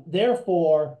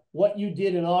therefore, what you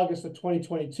did in August of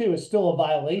 2022 is still a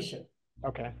violation.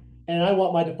 Okay. And I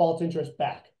want my default interest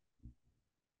back.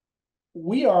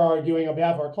 We are arguing on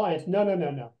behalf of our clients,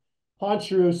 no.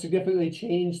 Honsharu significantly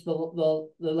changed the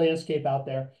landscape out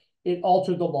there. It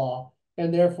altered the law,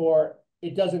 and therefore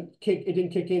it didn't kick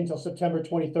in until September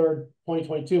 23rd,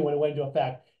 2022, when it went into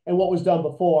effect. And what was done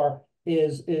before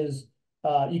is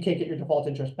you can't get your default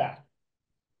interest back.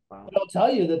 Wow. But I'll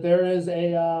tell you that there is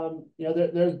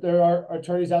there are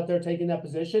attorneys out there taking that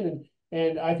position,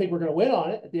 and I think we're going to win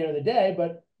on it at the end of the day.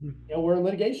 But we're in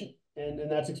litigation, and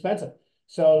that's expensive.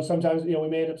 So sometimes we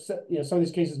may end up some of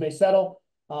these cases may settle.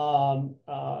 I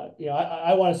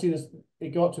want to see this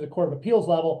go up to the Court of Appeals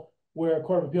level, where a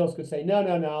Court of Appeals could say no,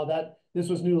 that this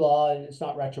was new law and it's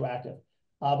not retroactive.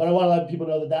 But I want to let people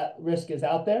know that risk is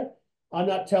out there. I'm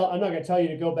not going to tell you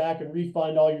to go back and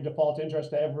refund all your default interest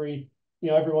to everyone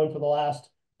for the last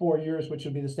 4 years, which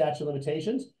would be the statute of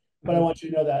limitations. But I want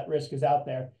you to know that risk is out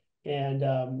there. And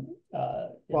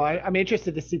well, I'm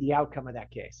interested to see the outcome of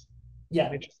that case. Yeah,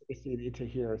 I'm interested to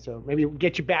hear. So maybe we'll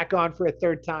get you back on for a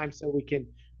third time so we can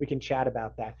chat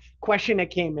about that. Question that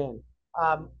came in.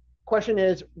 Question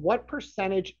is, what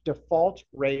percentage default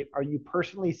rate are you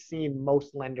personally seeing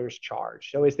most lenders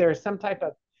charge? So is there some type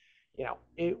of,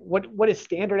 what is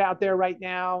standard out there right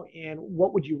now, and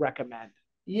what would you recommend?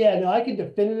 Yeah, no, I can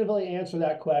definitively answer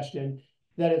that question,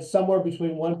 that it's somewhere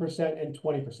between 1% and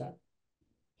 20%.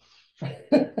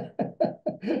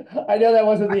 I know that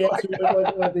wasn't the answer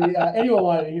what anyone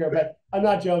wanted to hear, but I'm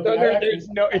not joking.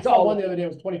 I saw one the other day,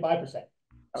 it was 25%.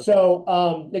 Okay. So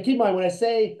now keep in mind, when I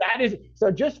say that is,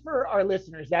 so just for our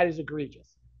listeners, that is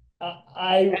egregious.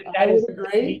 I would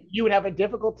agree. You would have a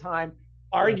difficult time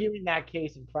arguing that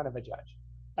case in front of a judge.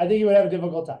 I think you would have a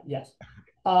difficult time. Yes.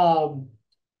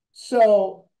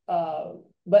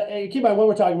 But keep in mind, when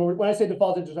we're talking, when I say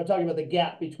default interest, I'm talking about the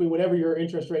gap between whatever your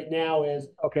interest rate now is,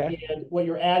 and what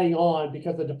you're adding on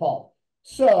because of default.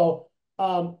 So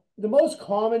the most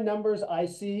common numbers I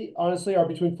see, honestly, are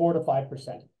between 4 to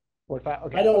 5%. Okay.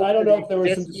 I don't know if there were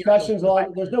some discussions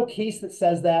on. There's no case that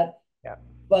says that. Yeah.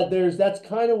 But that's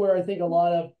kind of where I think a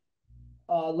lot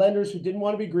of lenders who didn't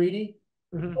want to be greedy,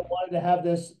 but wanted to have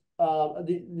this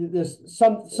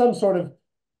some sort of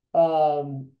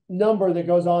number that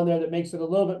goes on there that makes it a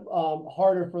little bit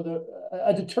harder for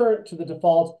a deterrent to the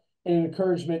default and an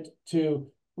encouragement to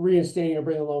reinstating or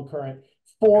bringing the loan current.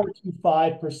 4 to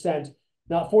 5%,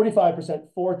 not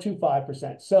 45%, 4 to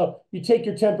 5%. So you take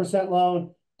your 10%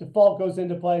 loan, default goes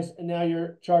into place, and now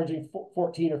you're charging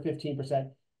 14 or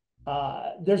 15%.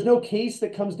 There's no case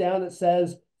that comes down that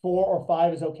says 4 or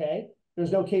 5 is okay.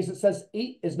 There's no case that says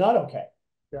 8 is not okay.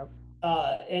 Yeah.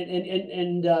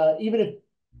 Even if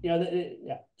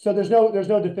so there's no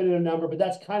definitive number, but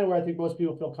that's kind of where I think most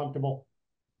people feel comfortable.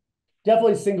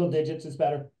 Definitely single digits is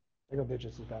better. Single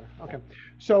digits is better. Okay.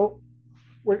 So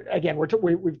we've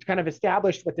kind of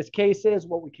established what this case is,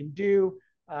 what we can do,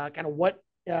 kind of what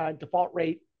default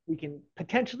rate we can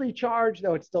potentially charge,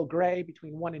 though it's still gray,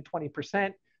 between 1 and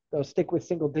 20%. Though stick with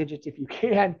single digits if you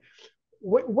can.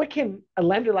 What can a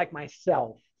lender like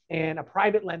myself and a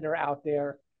private lender out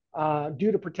there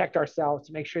do to protect ourselves,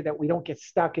 to make sure that we don't get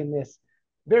stuck in this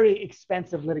very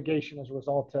expensive litigation as a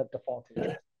result of default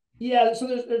interest? Yeah, so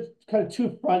there's kind of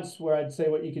two fronts where I'd say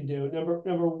what you can do.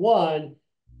 Number one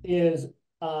is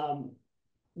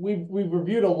we've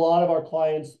reviewed a lot of our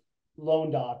clients'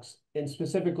 loan docs, and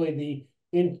specifically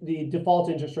the default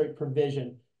interest rate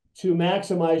provision, to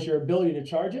maximize your ability to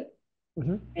charge it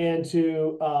and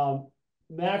to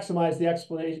maximize the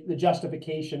explanation, the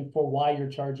justification for why you're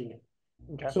charging it.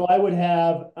 Okay. So I would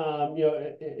have,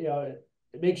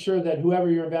 make sure that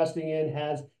whoever you're investing in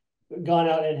has gone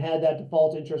out and had that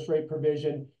default interest rate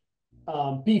provision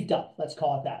beefed up. Let's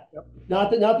call it that. Yep.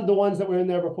 Not that the ones that were in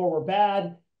there before were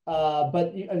bad,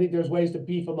 but I think there's ways to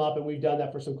beef them up, and we've done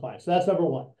that for some clients. So that's number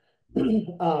one.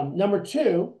 Number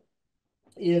two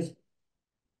is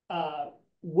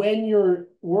when you're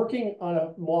working on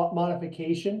a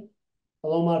modification, a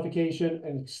loan modification,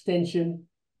 an extension,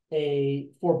 a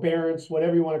forbearance,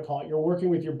 whatever you want to call it, you're working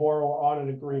with your borrower on an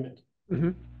agreement.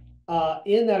 Mm-hmm.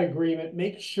 In that agreement,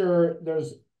 make sure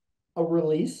there's a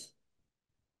release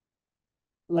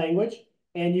language,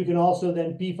 and you can also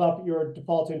then beef up your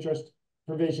default interest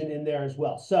provision in there as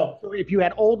well. So if you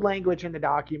had old language in the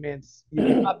documents, you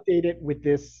can update it with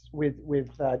this with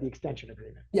the extension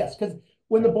agreement. Yes, because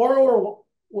when the borrower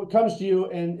comes to you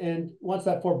and wants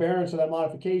that forbearance or that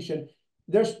modification,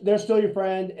 they're still your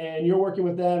friend, and you're working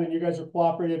with them, and you guys are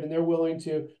cooperative, and they're willing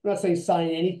to, I'm not saying sign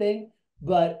anything,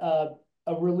 but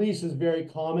a release is very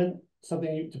common,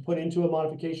 something to put into a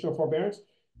modification or forbearance.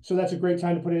 So that's a great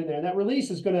time to put it in there. And that release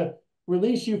is going to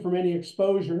release you from any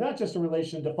exposure, not just in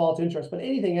relation to default interest, but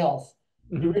anything else,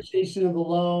 the origination of the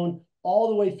loan, all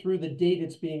the way through the date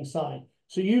it's being signed.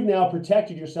 So you've now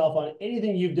protected yourself on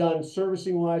anything you've done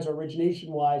servicing-wise or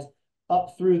origination-wise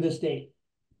up through this date.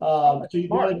 So you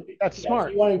want to, that's smart.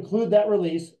 So you want to include that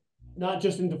release, not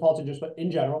just in default interest, but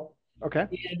in general. Okay.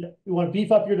 And you want to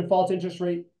beef up your default interest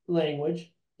rate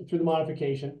language through the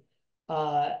modification.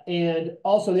 And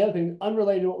also the other thing,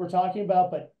 unrelated to what we're talking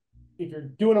about, but if you're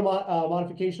doing a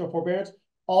modification or forbearance,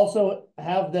 also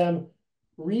have them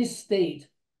restate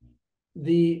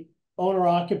the owner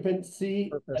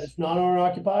occupancy that it's non-owner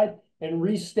occupied, and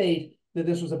restate that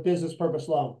this was a business purpose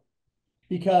loan.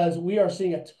 Because we are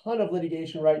seeing a ton of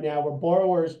litigation right now where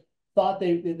borrowers thought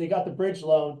they got the bridge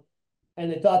loan,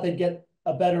 and they thought they'd get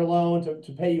a better loan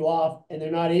to pay you off, and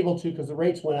they're not able to because the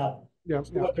rates went up. Yeah,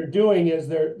 so what they're doing is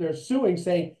they're suing,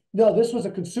 saying, no, this was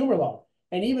a consumer loan.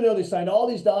 And even though they signed all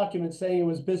these documents saying it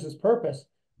was business purpose,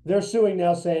 they're suing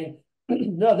now saying,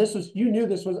 no, you knew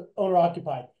this was owner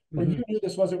occupied, or you knew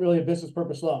this wasn't really a business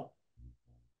purpose loan.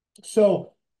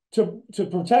 So to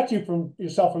protect you from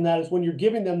yourself from that is when you're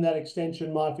giving them that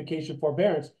extension, modification,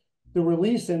 forbearance, the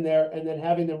release in there, and then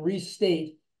having them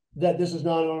restate that this is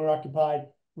non-owner occupied,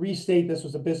 restate this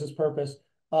was a business purpose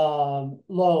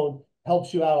loan,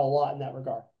 helps you out a lot in that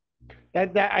regard.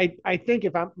 I think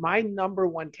if my number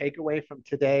one takeaway from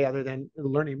today, other than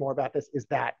learning more about this, is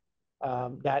that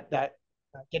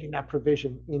getting that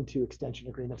provision into extension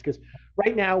agreements, because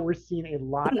right now we're seeing a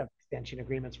lot of extension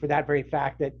agreements for that very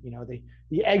fact that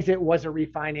the exit was a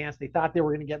refinance. They thought they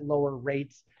were going to get lower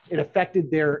rates. It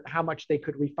affected how much they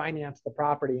could refinance the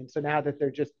property, and so now that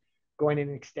they're just going in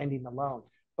and extending the loan,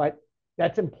 but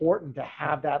that's important to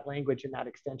have that language in that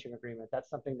extension agreement. That's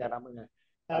something that I'm going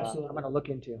to look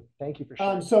into. Thank you for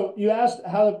sharing. So you asked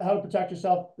how to protect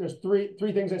yourself. There's three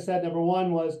things I said. Number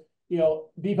one was,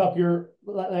 beef up your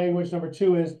language. Number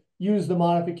two is use the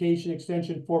modification,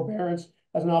 extension, forbearance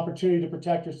as an opportunity to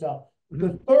protect yourself.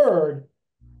 The third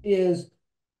is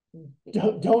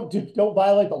don't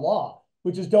violate the law,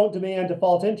 which is don't demand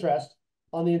default interest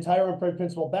on the entire unpaid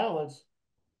principal balance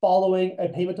following a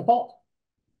payment default.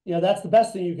 That's the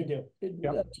best thing you can do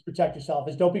to protect yourself,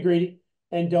 is don't be greedy,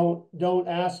 and don't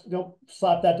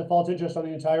slap that default interest on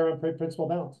the entire unpaid principal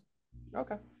balance.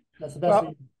 Okay. That's the best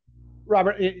thing.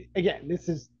 Robert, again, this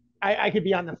is, I could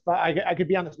be on this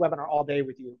webinar all day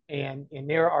with you, and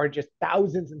there are just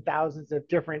thousands and thousands of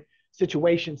different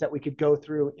situations that we could go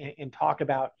through and talk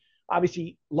about.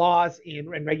 Obviously, laws and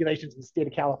regulations in the state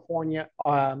of California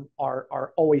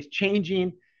are always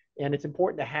changing, and it's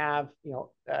important to have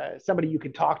somebody you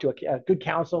can talk to, a good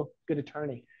counsel, good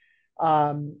attorney.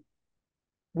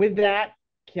 With that,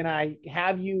 can I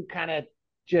have you kind of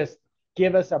just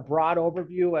give us a broad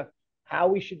overview of how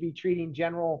we should be treating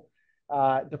general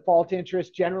default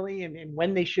interest generally, and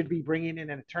when they should be bringing in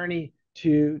an attorney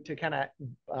to kind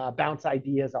of bounce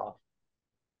ideas off?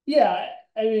 Yeah,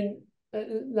 I mean,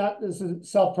 this is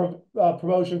self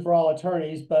promotion for all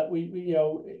attorneys, but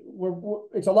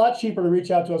it's a lot cheaper to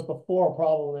reach out to us before a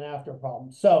problem than after a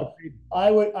problem. So I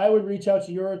would reach out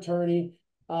to your attorney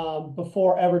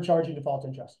before ever charging default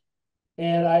interest.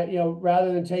 And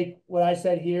rather than take what I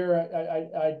said here,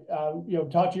 I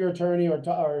talk to your attorney,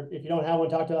 or if you don't have one,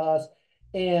 talk to us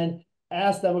and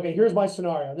ask them, okay, here's my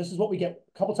scenario. This is what we get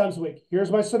a couple times a week.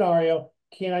 Here's my scenario.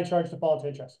 Can I charge default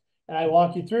interest? And I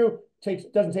walk you through.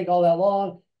 Doesn't take all that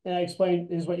long. And I explain,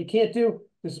 this is what you can't do.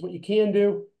 This is what you can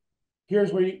do.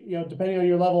 Here's where depending on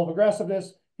your level of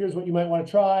aggressiveness, here's what you might want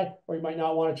to try, or you might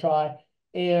not want to try.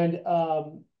 And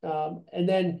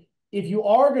then if you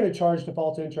are going to charge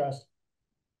default interest,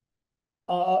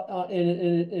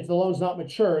 and if the loan's not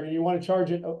matured and you want to charge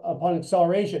it upon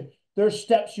acceleration, there's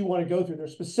steps you want to go through.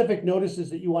 There's specific notices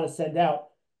that you want to send out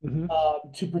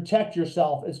to protect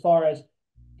yourself, as far as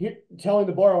telling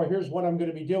the borrower, here's what I'm going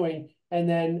to be doing, and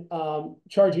then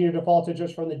charging your default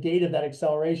interest from the date of that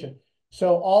acceleration.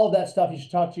 So all of that stuff you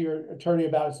should talk to your attorney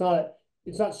about.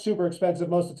 It's not super expensive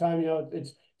most of the time.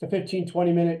 It's a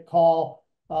 15-20 minute call,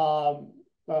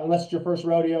 unless it's your first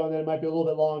rodeo, and then it might be a little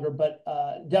bit longer. But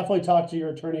definitely talk to your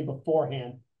attorney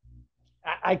beforehand.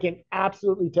 I can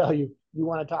absolutely tell you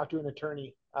want to talk to an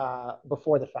attorney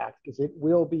before the fact, because it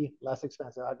will be less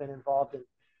expensive. I've been involved in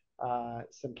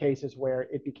some cases where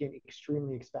it became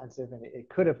extremely expensive, and it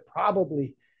could have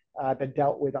probably been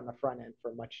dealt with on the front end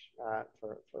for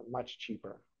much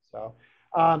cheaper. So,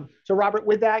 so Robert,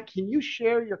 with that, can you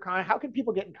share your how can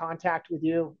people get in contact with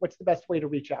you? What's the best way to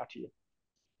reach out to you?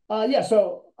 Yeah,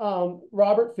 so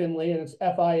Robert Finlay, and it's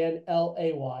Finlay,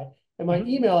 and my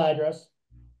email address,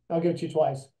 I'll give it to you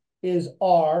twice, is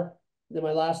then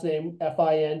my last name,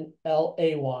 Finlay.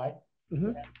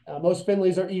 Most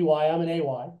Finlays are EY. I'm an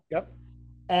AY. Yep.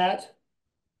 At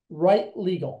Wright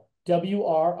Legal,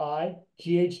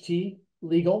 WRIGHT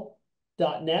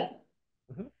legal.net.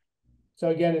 So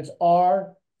again, it's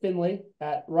Finlay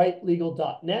at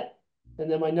wrightlegal.net. And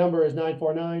then my number is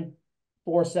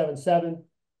 949-477-5050.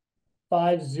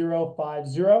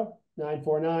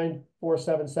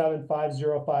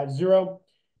 949-477-5050.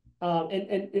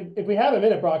 And if we have a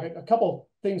minute, Brock, a couple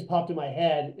things popped in my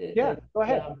head. Yeah, go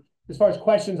ahead. As far as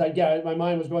questions I get, my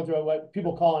mind was going through what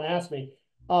people call and ask me.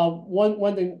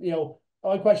 One thing,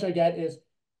 one question I get is,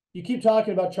 you keep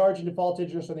talking about charging default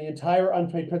interest on the entire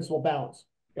unpaid principal balance.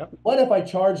 Yep. What if I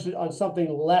charged it on something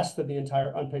less than the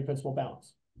entire unpaid principal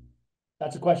balance?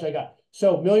 That's a question I got.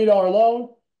 So $1 million loan,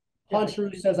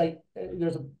 Hansru says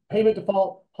there's a payment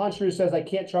default. Hansru says I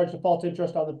can't charge default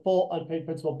interest on the full unpaid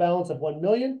principal balance of $1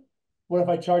 million. What if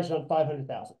I charged it on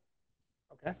 $500,000?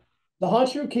 Okay. The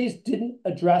Hansru case didn't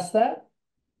address that.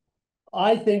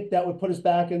 I think that would put us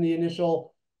back in the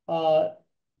initial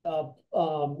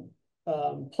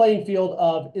playing field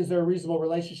of, is there a reasonable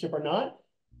relationship or not?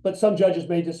 But some judges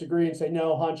may disagree and say,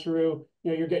 no, Hansru,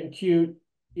 you're getting cute.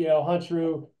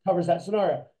 Hansru covers that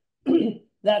scenario.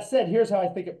 That said, here's how I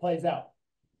think it plays out.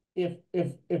 If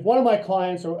one of my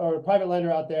clients or a private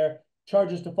lender out there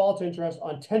charges default interest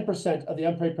on 10% of the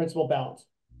unpaid principal balance,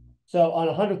 so on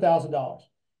 $100,000,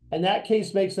 and that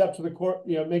case makes it up to the court,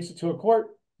 makes it to a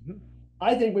court,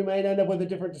 I think we might end up with a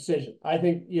different decision. I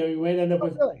think you might end up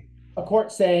with a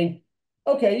court saying,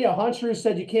 okay, Hansru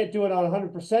said you can't do it on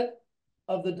 100%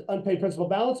 of the unpaid principal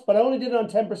balance, but I only did it on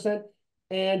 10%,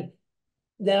 and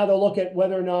now they'll look at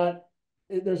whether or not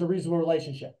there's a reasonable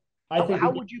relationship. I think. How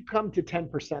would you come to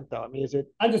 10% though? I mean, is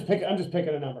it? I'm just picking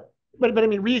a number. But I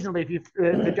mean, reasonably, if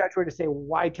the judge were to say,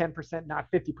 why 10%, not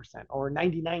 50% or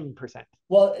 99%?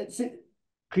 Well,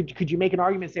 could you make an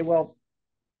argument and say, well,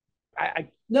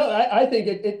 no, I think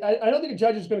I don't think a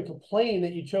judge is going to complain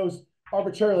that you chose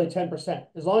arbitrarily 10%,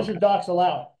 as long as your docs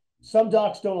allow it. Some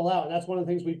docs don't allow it, and that's one of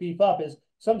the things we beef up. Is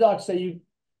some docs say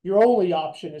your only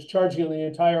option is charging on the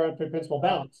entire unpaid principal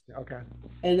balance. Okay.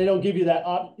 And they don't give you that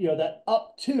that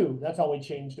up to. That's how we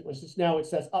changed it. Was just now it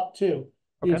says up to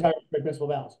the entire unpaid principal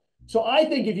balance. So I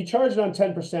think if you charge it on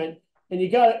 10%, and you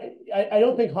got it, I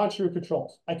don't think Hansru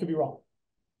controls. I could be wrong.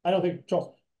 I don't think it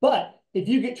controls. But if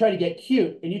you try to get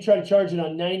cute and you try to charge it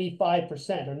on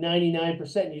 95% or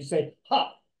 99%, and you say,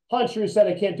 Hansru said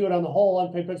I can't do it on the whole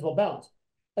unpaid principal balance,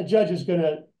 a judge is going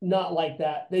to not like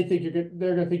that. They're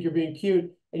going to think you're being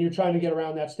cute and you're trying to get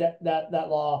around that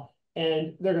law,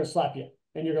 and they're going to slap you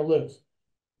and you're going to lose.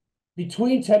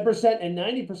 Between 10% and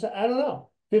 90%, I don't know.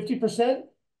 50%,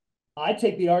 I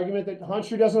take the argument that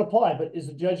Hansru doesn't apply, but is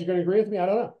the judge going to agree with me? I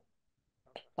don't know.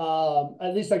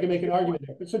 At least I can make an argument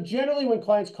there. But so generally when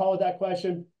clients call with that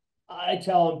question, I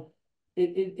tell them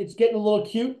it's getting a little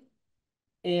cute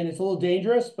and it's a little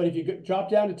dangerous, but if you drop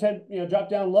down to 10, drop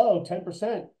down low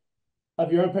 10%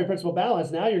 of your unpaid principal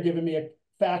balance, now you're giving me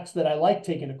facts that I like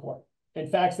taking to court and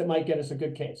facts that might get us a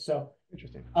good case. So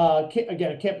interesting.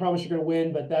 Again, I can't promise you're going to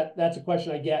win, but that's a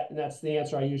question I get, and that's the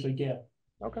answer I usually give.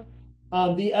 Okay.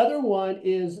 The other one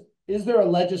is there a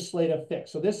legislative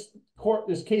fix? So this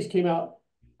case came out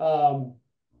from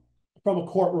a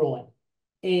court ruling,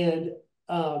 and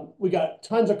we got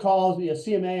tons of calls via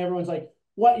CMA. Everyone's like,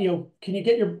 what, can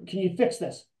you fix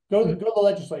this? Go to the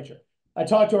legislature. I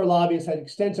talked to our lobbyists, had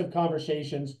extensive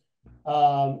conversations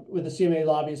with the CMA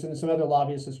lobbyists and some other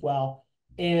lobbyists as well.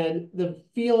 And the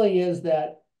feeling is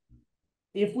that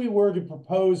if we were to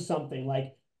propose something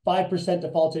like 5%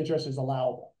 default interest is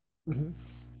allowable,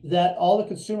 that all the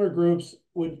consumer groups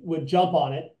would jump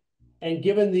on it. And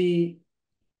given the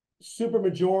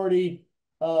supermajority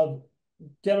of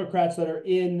Democrats that are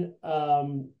in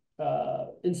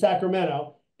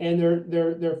Sacramento, and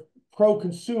their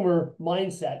pro-consumer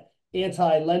mindset,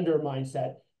 anti-lender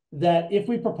mindset, that if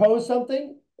we propose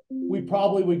something, we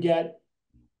probably would get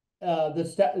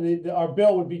our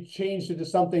bill would be changed into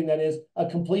something that is a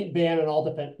complete ban on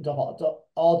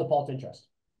all default interest.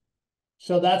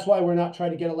 So that's why we're not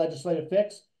trying to get a legislative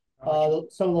fix. Some of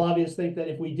the lobbyists think that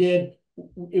if we did,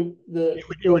 it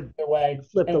would their way,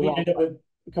 and we did it with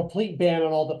a complete ban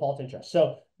on all default interest.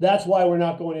 So that's why we're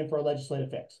not going in for a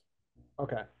legislative fix.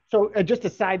 Okay. So just a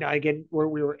side note, again, where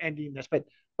we were ending this,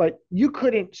 but you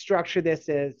couldn't structure this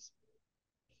as,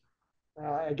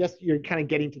 I guess you're kind of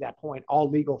getting to that point, all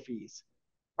legal fees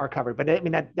are covered. But I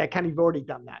mean, that kind of, you've already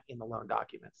done that in the loan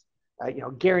documents.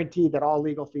 Guaranteed that all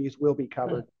legal fees will be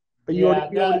covered. But we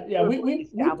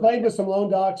played with some loan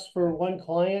docs for one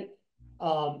client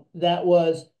that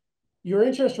was, your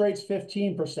interest rate's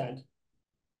 15%,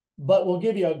 but we'll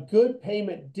give you a good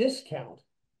payment discount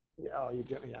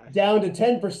down to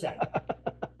 10%.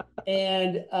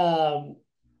 And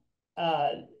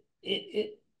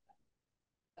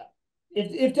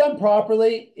if done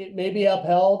properly, it may be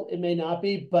upheld, it may not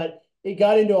be, but it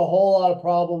got into a whole lot of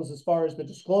problems as far as the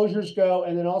disclosures go.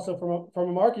 And then also from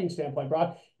a marketing standpoint,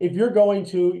 Brock, if you're going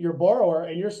to your borrower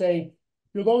and you're saying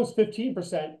your loan's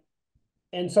 15%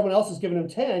 and someone else is giving them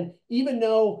 10, even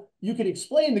though you could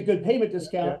explain the good payment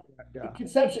discount,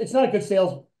 it's not a good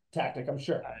sales tactic, I'm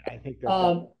sure. I think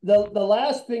the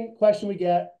last question we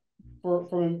get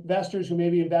from investors who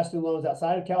maybe invest in loans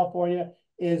outside of California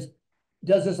is,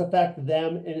 does this affect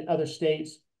them in other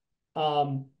states?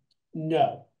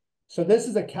 No. So this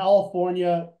is a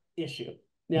California issue.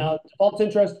 Now, default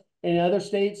interest in other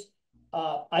states,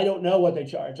 I don't know what they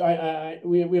charge.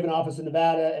 We have an office in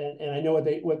Nevada, and I know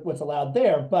what's allowed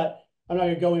there, but I'm not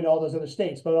going to go into all those other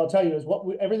states. But what I'll tell you is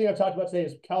everything I've talked about today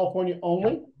is California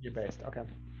only. You're based, okay.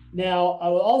 Now, I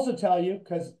will also tell you,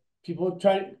 because people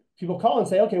call and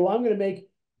say, okay, well, I'm going to make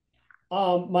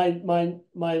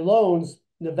my loans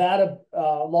Nevada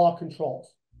law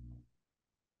controls.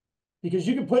 Because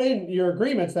you can put in your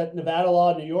agreements that Nevada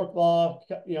law, New York law,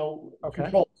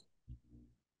 controls.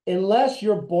 Unless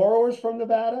your borrower's from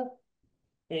Nevada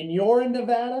and you're in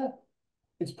Nevada,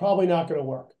 it's probably not going to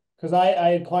work. Because I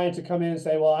had clients that come in and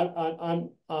say, well,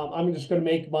 I'm just going to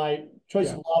make my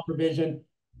choice of law provision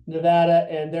Nevada,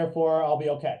 and therefore I'll be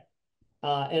okay.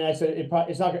 And I said,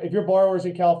 it's not. If your borrower's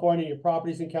in California, your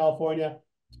property's in California,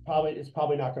 it's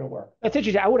probably not going to work. That's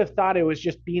interesting. I would have thought it was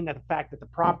just being that the fact that the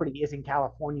property is in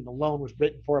California, the loan was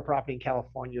written for a property in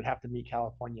California, you'd have to meet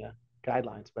California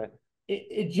guidelines. But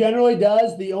it generally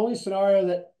does. The only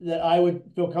scenario that I would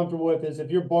feel comfortable with is if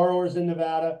your borrower's in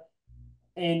Nevada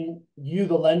and you,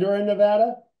 the lender, in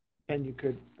Nevada, and you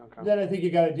could, then I think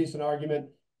you got a decent argument.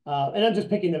 And I'm just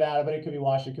picking Nevada, but it could be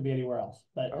Washington, it could be anywhere else.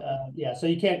 But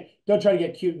so don't try to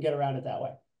get cute and get around it that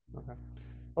way. Okay.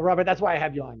 Well, Robert, that's why I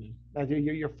have you on, man.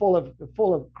 You're full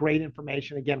of great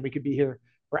information. Again, we could be here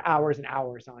for hours and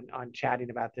hours on chatting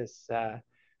about this,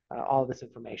 all of this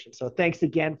information. So thanks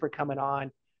again for coming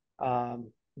on.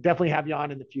 Definitely have you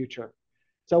on in the future.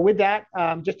 So with that,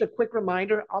 just a quick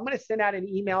reminder, I'm going to send out an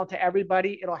email to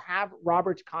everybody. It'll have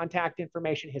Robert's contact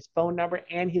information, his phone number,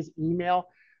 and his email.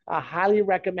 Highly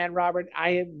recommend Robert.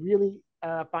 I really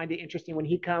find it interesting when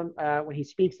he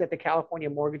speaks at the California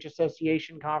Mortgage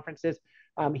Association conferences.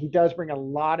 He does bring a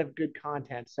lot of good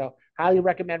content. So highly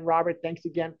recommend Robert. Thanks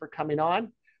again for coming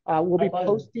on. We'll be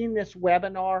posting this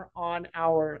webinar on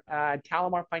our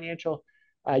TaliMar Financial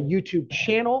YouTube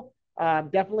channel.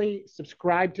 Definitely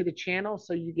subscribe to the channel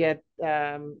so you get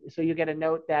a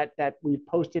note that we've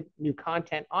posted new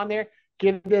content on there.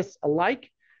 Give this a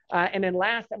like. And then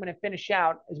last, I'm going to finish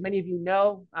out. As many of you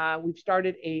know, we've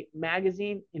started a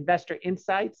magazine, Investor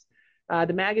Insights.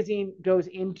 The magazine goes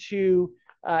into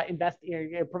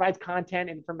it provides content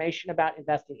and information about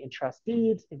investing in trust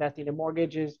deeds, investing in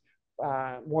mortgages,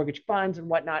 mortgage funds, and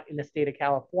whatnot in the state of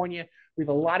California. We have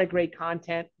a lot of great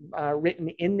content written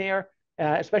in there,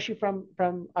 especially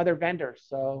from other vendors.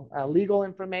 So legal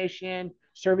information,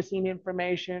 servicing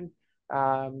information,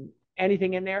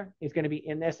 anything in there is going to be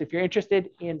in this. If you're interested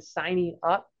in signing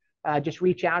up, just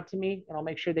reach out to me and I'll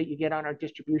make sure that you get on our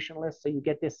distribution list so you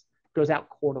get this, goes out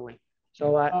quarterly.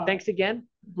 So thanks again.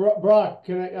 Brock,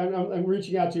 I'm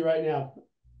reaching out to you right now.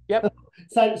 Yep.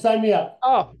 Sign me up.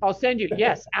 Oh, I'll send you.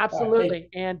 Yes, All right, absolutely.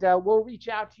 And we'll reach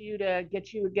out to you to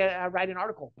get you write an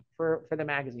article for the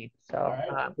magazine. all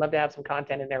So right. love to have some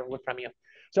content in there from you.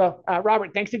 So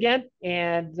Robert, thanks again,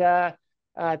 and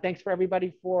thanks for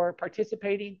everybody for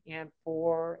participating and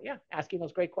for asking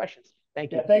those great questions.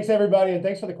 Thank you. Yeah, thanks everybody, and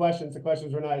thanks for the questions. The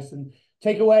questions were nice. And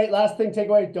last thing,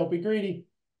 takeaway, don't be greedy.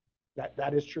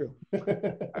 That is true. All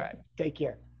right, take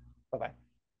care.